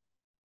makes it.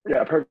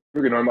 Yeah,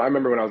 perfectly normal. I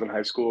remember when I was in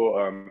high school,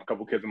 a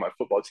couple kids on my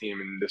football team,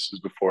 and this was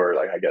before,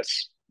 like, I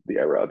guess the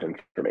era of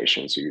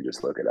information, so you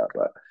just look it up.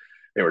 But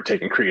they were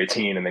taking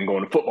creatine and then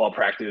going to football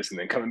practice and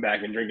then coming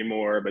back and drinking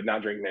more, but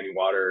not drinking any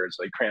water. It's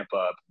like cramp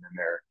up, and then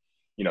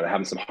they're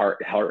having some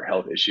heart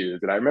health issues.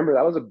 And I remember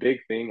that was a big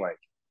thing, like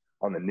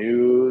on the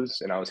news,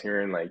 and I was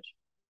hearing like,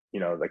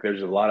 like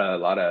there's a lot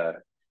of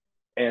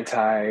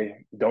anti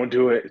don't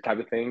do it type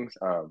of things,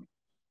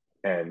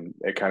 and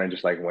it kind of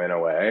just like went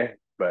away.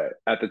 But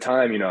at the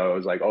time, it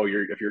was like, oh,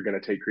 if you're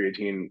gonna take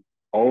creatine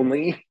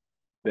only,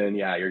 then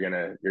yeah, you're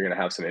gonna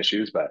have some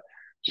issues. But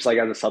just like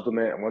as a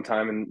supplement at one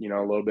time, and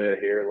a little bit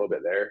here, a little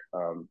bit there.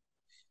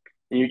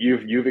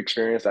 You've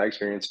experienced, I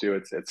experienced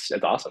too. It's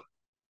awesome,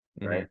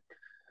 right?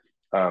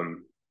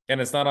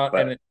 And it's not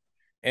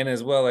and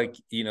as well, like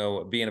being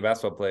a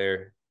basketball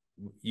player,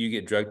 you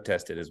get drug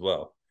tested as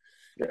well.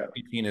 Yeah,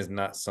 creatine is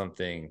not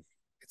something.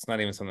 It's not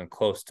even something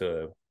close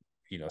to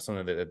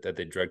something that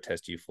they drug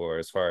test you for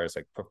as far as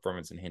like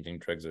performance enhancing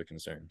drugs are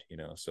concerned.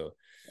 So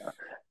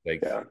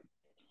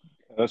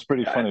That's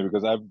pretty funny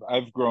because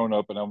I've grown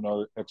up and I'm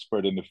not an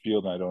expert in the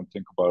field and I don't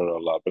think about it a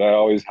lot, but I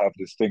always have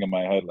this thing in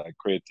my head like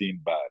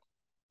creatine bad.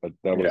 But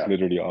that was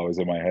literally always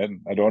in my head.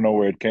 I don't know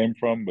where it came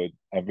from, but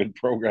I've been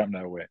programmed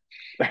that way.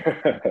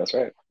 That's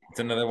right. It's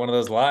another one of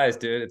those lies,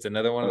 dude. It's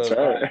another one of those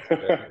lies.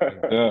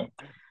 Yeah.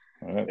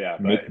 Yeah,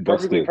 but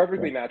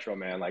perfectly natural,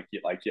 man. Like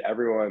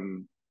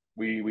everyone,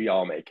 we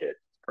all make it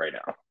right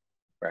now,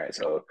 right?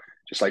 So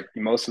just like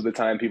most of the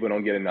time, people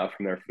don't get enough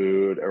from their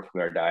food or from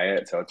their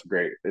diet, so it's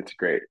great,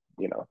 great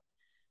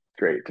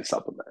to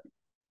supplement.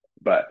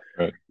 But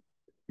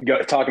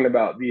talking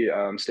about the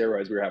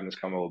steroids, we were having this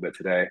come a little bit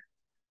today.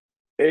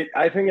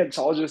 I think it's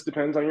all just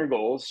depends on your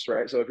goals,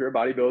 right? So if you're a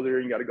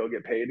bodybuilder, you got to go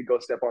get paid to go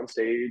step on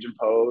stage and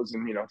pose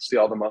and see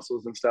all the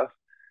muscles and stuff.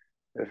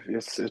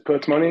 It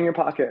puts money in your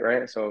pocket,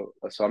 right? So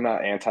I'm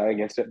not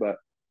against it, but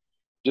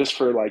just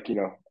for like,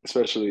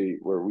 especially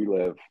where we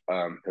live,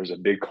 there's a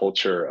big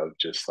culture of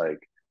just like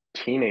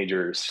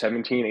teenagers,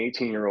 17,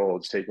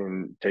 18-year-olds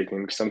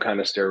taking some kind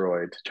of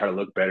steroid to try to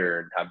look better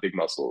and have big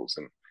muscles.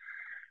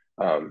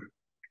 And,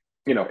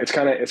 it's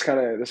kind of,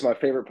 this is my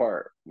favorite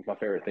part. My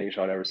favorite thing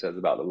Sean ever says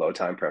about the low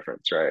time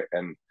preference, right?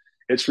 And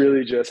it's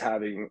really just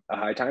having a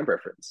high time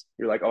preference.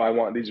 You're like, oh, I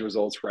want these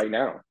results right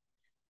now.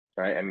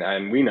 Right.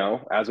 And we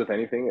know, as with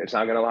anything, it's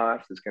not going to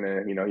last. It's going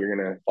to, you're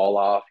going to fall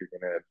off. You're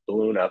going to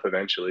balloon up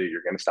eventually.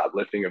 You're going to stop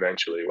lifting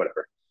eventually,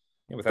 whatever.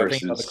 Yeah, without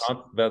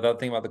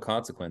thinking about the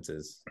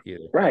consequences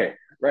either. Right.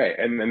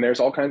 And then there's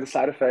all kinds of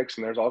side effects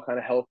and there's all kind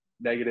of health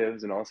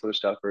negatives and all sort of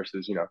stuff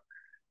versus,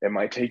 it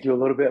might take you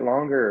a little bit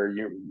longer.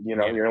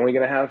 You're only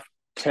going to have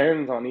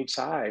 10s on each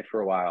side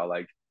for a while.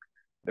 Like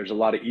there's a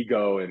lot of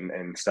ego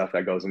and stuff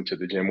that goes into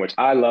the gym, which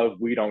I love.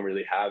 We don't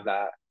really have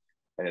that.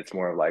 And it's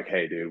more of like,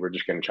 hey, dude, we're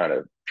just going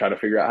to try to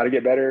figure out how to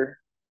get better,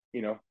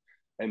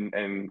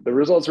 and the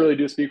results really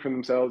do speak for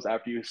themselves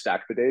after you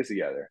stack the days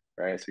together,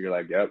 right? So you're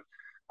like, yep,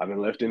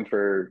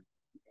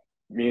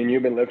 me and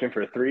you've been lifting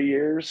for 3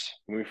 years.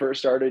 When we first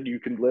started, you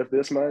could lift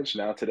this much.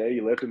 Now today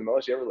you lifted the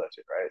most you ever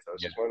lifted, right? So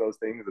it's just one of those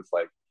things. It's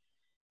like,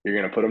 you're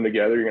going to put them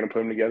together,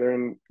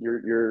 and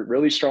you're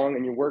really strong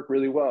and you work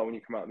really well when you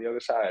come out on the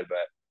other side.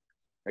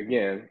 But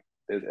again,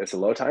 it's a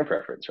low time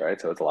preference, right?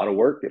 So it's a lot of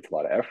work, it's a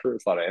lot of effort,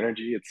 it's a lot of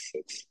energy, it's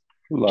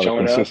a lot of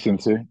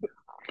consistency,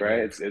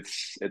 right?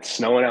 It's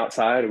snowing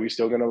outside. Are we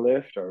still gonna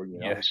lift, or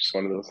it's just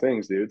one of those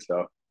things, dude.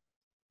 So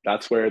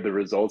that's where the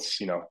results,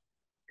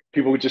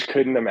 people just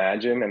couldn't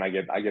imagine, and I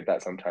get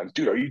that sometimes,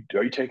 dude. Are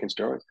you taking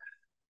steroids?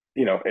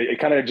 It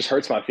kind of just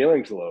hurts my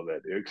feelings a little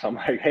bit, dude. Because I'm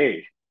like,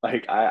 hey,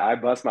 like I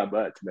bust my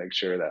butt to make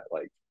sure that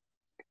like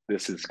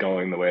this is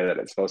going the way that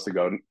it's supposed to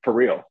go for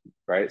real,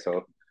 right?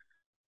 So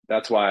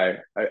that's why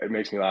it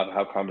makes me laugh. I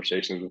have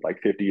conversations with like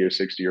 50 or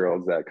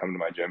 60-year-olds that come to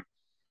my gym.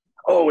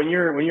 Oh, when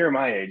you're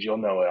my age, you'll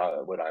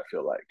know what I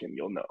feel like, and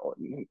you'll know.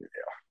 And,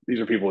 these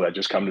are people that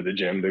just come to the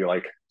gym to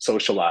like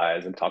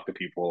socialize and talk to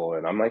people.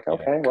 And I'm like,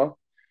 okay, well,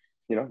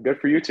 good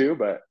for you too,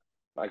 but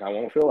like I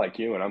won't feel like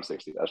you when I'm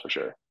 60. That's for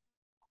sure.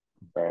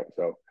 Right.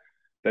 So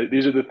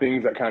these are the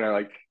things that kind of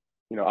like,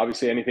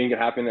 obviously anything can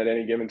happen at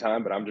any given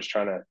time, but I'm just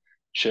trying to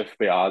shift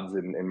the odds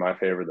in my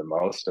favor the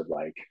most of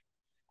like,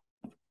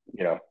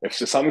 if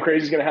something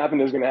crazy is going to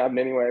happen, it's going to happen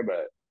anyway.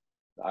 But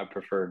I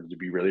prefer to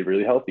be really,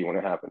 really healthy when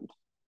it happens.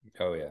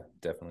 Oh yeah,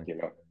 definitely.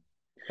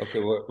 Okay,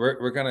 well,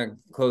 we're kind of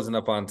closing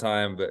up on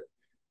time, but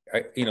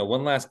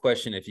one last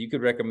question: if you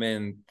could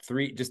recommend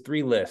three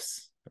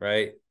lifts,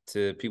 right,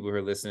 to people who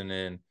are listening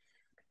in,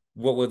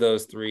 what would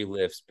those 3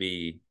 lifts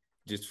be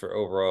just for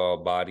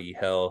overall body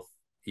health?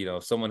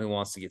 Someone who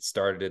wants to get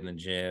started in the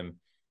gym,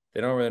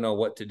 they don't really know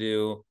what to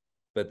do,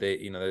 but they're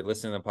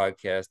listening to the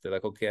podcast. They're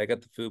like, okay, I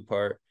got the food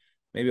part.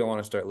 Maybe I want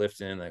to start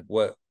lifting. Like,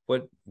 what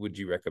would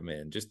you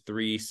recommend? Just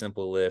 3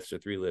 simple lifts or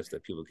 3 lifts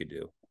that people could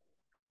do.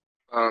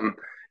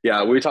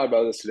 Yeah, we talked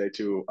about this today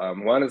too.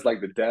 One is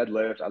like the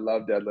deadlift. I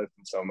love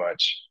deadlifting so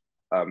much.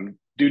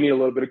 Do need a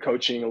little bit of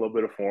coaching, a little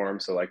bit of form.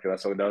 So like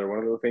that's another one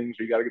of the things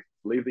you got to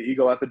leave the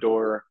ego at the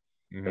door.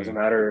 Mm-hmm. Doesn't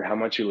matter how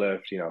much you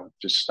lift,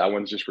 just that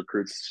one just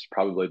recruits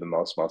probably the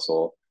most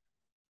muscle,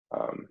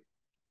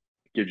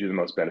 gives you the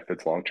most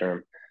benefits long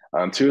term.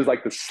 2 is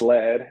like the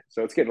sled.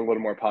 So it's getting a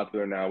little more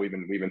popular now. We've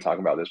been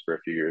talking about this for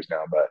a few years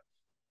now, but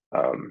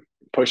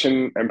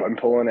pushing and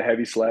pulling a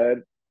heavy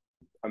sled,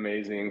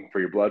 amazing for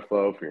your blood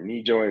flow, for your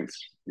knee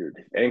joints, your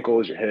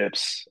ankles, your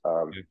hips,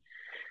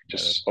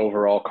 just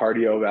overall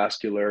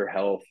cardiovascular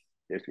health.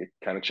 It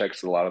kind of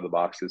checks a lot of the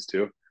boxes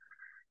too.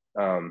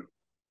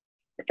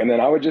 And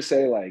then I would just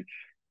say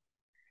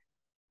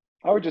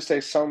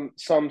some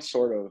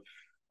sort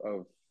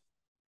of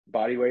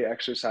body weight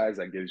exercise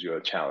that gives you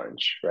a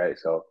challenge, right?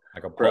 So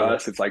like for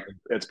us,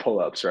 it's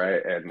pull-ups,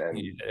 right? And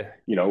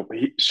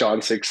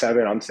Sean's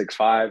 6'7", I'm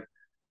 6'5".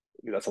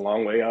 That's a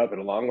long way up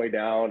and a long way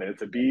down, and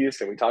it's a beast.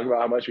 And we talk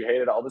about how much we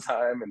hate it all the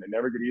time, and they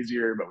never get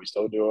easier, but we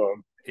still do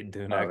them. They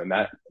do not. And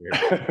that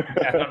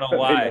I don't know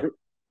why.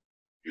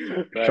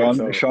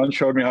 Right, Sean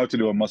showed me how to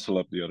do a muscle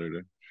up the other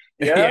day.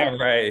 Yeah,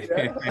 right.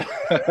 Yeah.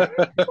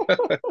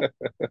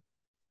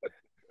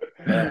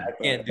 I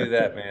can't do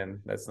that,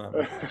 man. That's not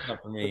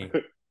for me.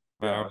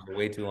 My arms are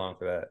way too long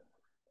for that.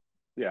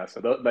 Yeah, so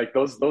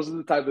those are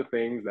the type of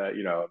things that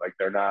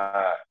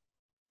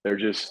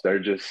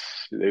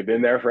they've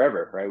been there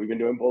forever, right? We've been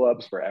doing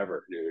pull-ups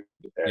forever, dude.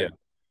 And,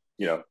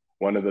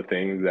 one of the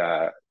things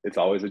that it's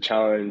always a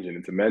challenge, and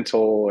it's a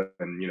mental,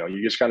 and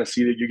you just kind of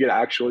see that you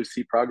actually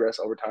see progress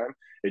over time.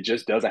 It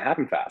just doesn't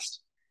happen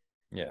fast.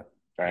 Yeah.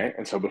 Right. Yeah.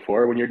 And so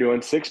before, when you're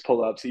doing 6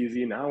 pull-ups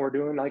easy, now we're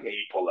doing like 8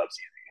 pull-ups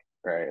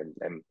easy. Right.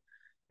 And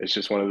it's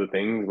just one of the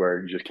things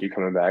where you just keep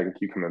coming back and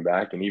keep coming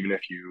back. And even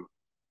if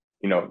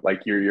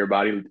like your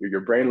body, your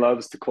brain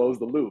loves to close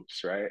the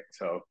loops, right?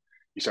 So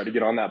you start to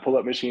get on that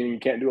pull-up machine and you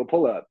can't do a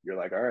pull-up. You're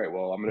like, all right,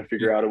 well, I'm going to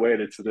figure out a way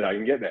so that I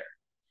can get there.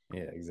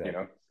 Yeah,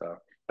 exactly. So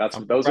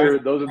those are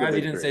the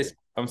big 3.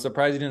 I'm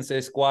surprised you didn't say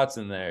squats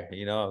in there.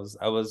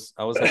 I was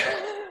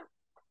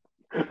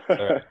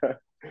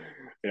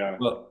Yeah.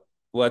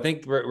 Well, I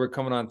think we're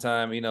coming on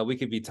time. We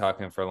could be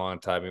talking for a long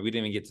time. We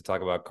didn't even get to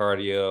talk about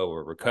cardio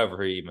or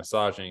recovery,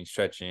 massaging,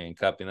 stretching,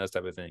 cupping, those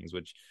type of things,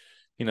 which,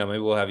 maybe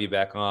we'll have you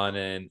back on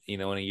and,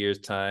 in a year's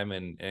time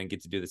and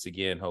get to do this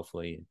again,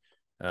 hopefully.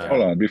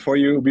 Hold on. Before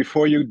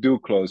you do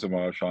close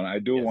tomorrow, Sean, I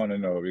do want to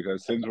know,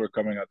 because since we're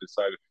coming out this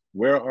side,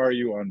 where are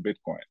you on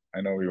Bitcoin?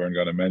 I know we weren't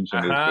going to mention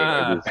this,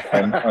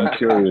 but I'm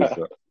curious.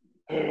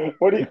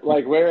 What do you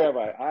like? Where am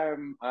I?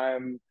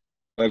 I'm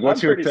like,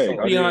 what's your take?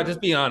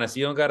 Just be honest.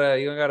 You don't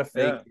gotta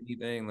fake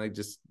anything. Like,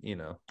 just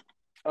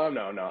Oh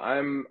no.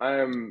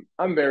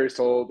 I'm very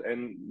sold,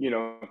 and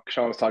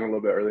Sean was talking a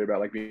little bit earlier about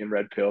like being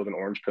red pilled and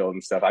orange pilled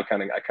and stuff. I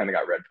kind of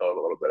got red pilled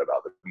a little bit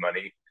about the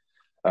money,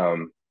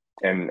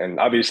 and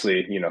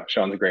obviously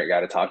Sean's a great guy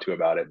to talk to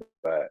about it,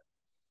 but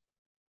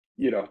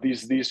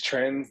these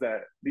trends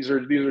these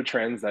are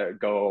trends that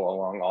go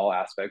along all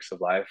aspects of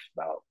life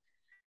about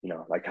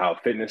like how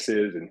fitness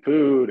is and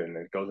food, and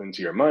it goes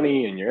into your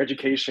money and your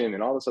education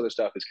and all this other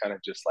stuff is kind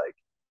of just like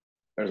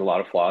there's a lot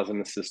of flaws in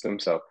the system.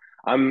 So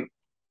I'm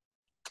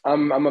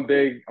a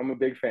big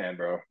fan,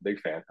 bro. Big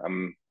fan.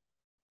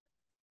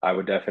 I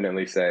would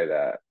definitely say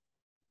that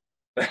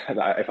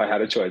if I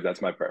had a choice,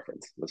 that's my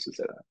preference. Let's just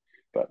say that.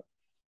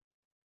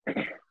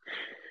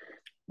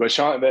 But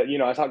Sean,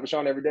 I talk to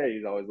Sean every day.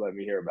 He's always letting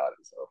me hear about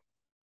it. So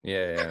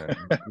yeah.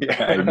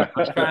 I'm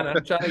trying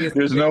to get.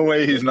 There's no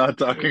way he's not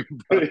talking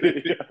about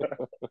it.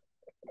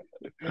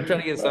 I'm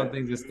trying to get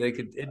something just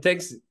it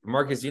takes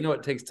Marcus,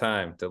 it takes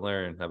time to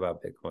learn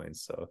about Bitcoin.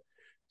 So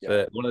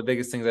one of the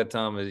biggest things I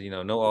tell him is,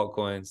 no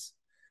altcoins.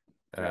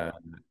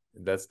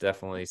 That's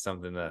definitely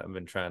something that I've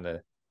been trying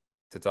to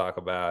talk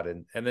about.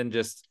 And then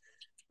just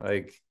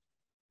like,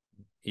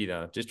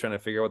 just trying to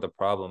figure out what the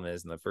problem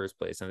is in the first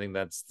place. I think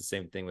that's the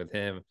same thing with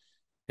him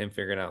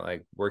figuring out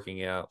like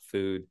working out,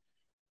 food.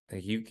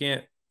 Like, you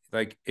can't,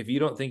 like, if you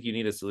don't think you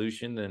need a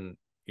solution, then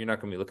you're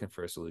not going to be looking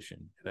for a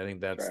solution. And I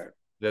think that's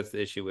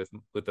the issue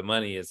with the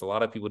money, is a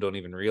lot of people don't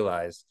even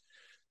realize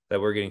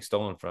that we're getting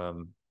stolen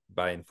from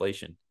by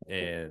inflation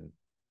and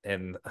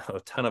a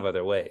ton of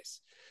other ways.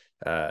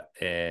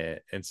 And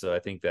so I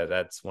think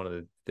that's one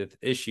of the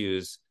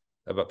issues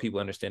about people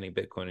understanding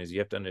Bitcoin, is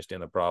you have to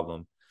understand the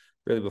problem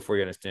really before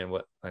you understand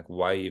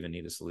why you even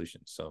need a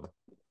solution. So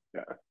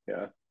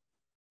yeah.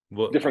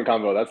 Well, different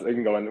combo. We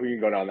can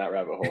go down that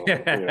rabbit hole.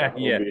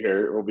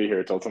 We'll be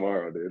here till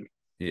tomorrow, dude.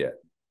 Yeah,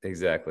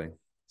 exactly.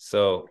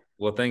 So,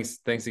 well, thanks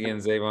again,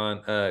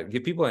 Zavon.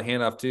 Give people a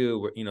handoff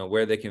too,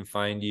 where they can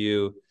find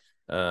you,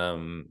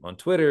 on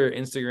Twitter,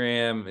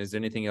 Instagram? Is there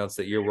anything else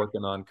that you're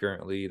working on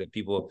currently that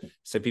people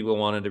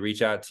wanted to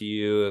reach out to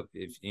you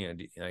if you know,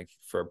 like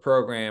for a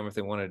program, if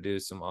they want to do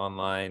some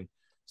online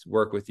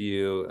work with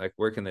you, like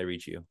where can they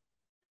reach you?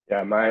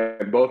 Yeah,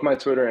 both my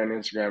Twitter and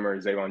Instagram are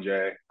Zayvon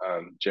J,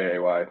 Jay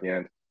at the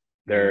end.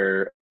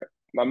 They're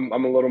I'm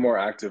a little more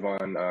active on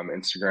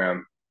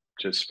Instagram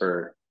just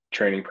for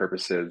training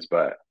purposes,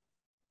 but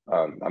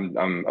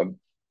I'm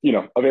you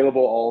know,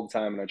 available all the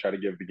time, and I try to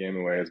give the game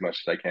away as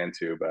much as I can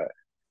too. But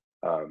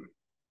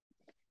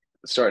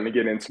starting to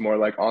get into more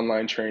like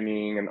online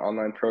training and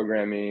online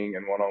programming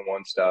and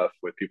one-on-one stuff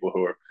with people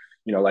who are,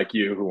 you know, like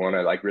you, who want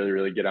to like really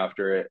really get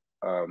after it.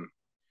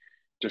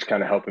 Just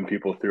kind of helping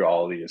people through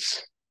all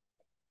these,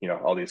 you know,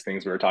 all these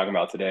things we were talking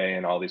about today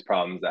and all these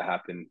problems that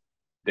happen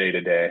day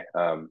to day.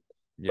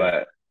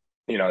 But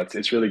you know,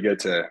 it's really good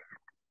to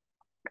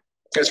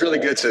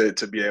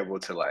be able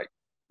to like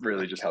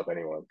really just help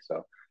anyone.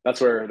 So that's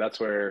where it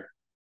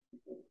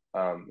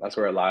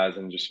lies,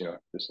 and just, you know,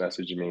 just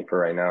messaging me for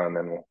right now, and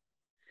then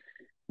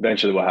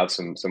eventually we'll have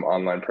some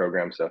online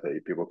program stuff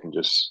that people can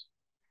just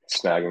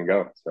snag and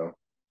go. So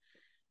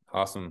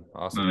awesome.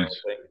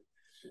 Nice.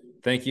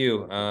 Thank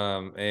you.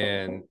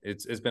 And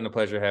it's been a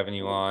pleasure having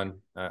you on.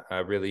 I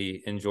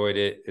really enjoyed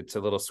it. It's a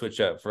little switch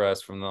up for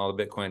us from all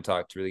the Bitcoin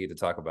talk to really get to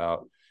talk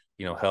about,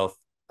 you know, health,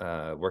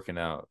 working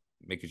out,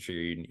 making sure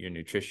your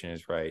nutrition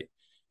is right.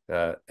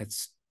 I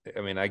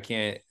mean, I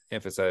can't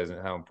emphasize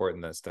how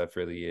important that stuff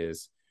really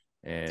is.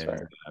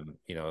 And,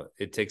 you know,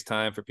 it takes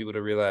time for people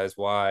to realize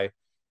why,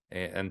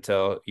 and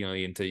until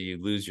you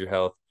lose your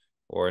health,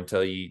 or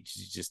until you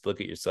just look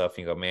at yourself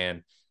and you go,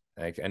 man,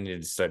 like I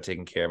need to start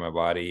taking care of my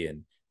body.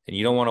 And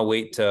you don't want to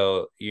wait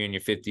till you're in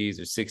your 50s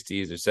or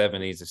 60s or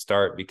 70s to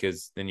start,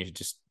 because then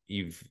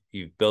you've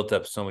built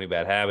up so many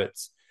bad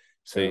habits.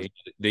 So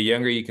the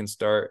younger you can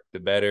start, the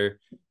better.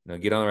 You know,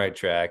 get on the right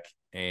track,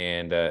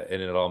 and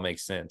it all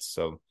makes sense.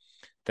 So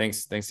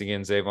thanks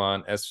again,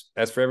 Zayvon.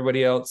 As for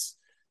everybody else,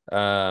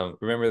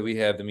 remember that we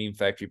have the Meme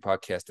Factory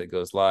podcast that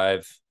goes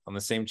live on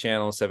the same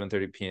channel,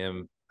 7:30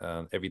 p.m.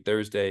 Every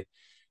Thursday.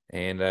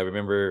 And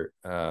remember,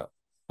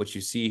 what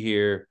you see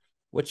here,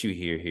 what you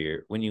hear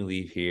here, when you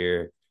leave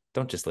here,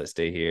 don't just let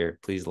stay here.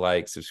 Please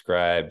like,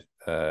 subscribe,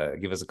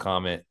 give us a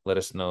comment. Let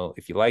us know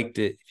if you liked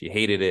it, if you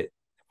hated it,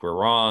 if we're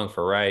wrong, if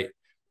we're right.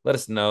 Let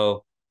us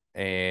know.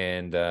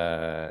 And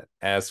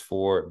as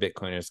for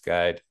Bitcoiners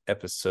Guide,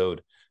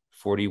 episode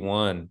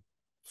 41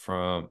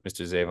 from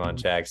Mr. Zayvon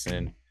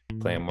Jackson,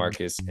 playing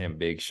Marcus and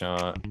Big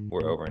Sean,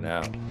 we're over and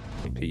out.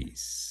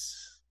 Peace.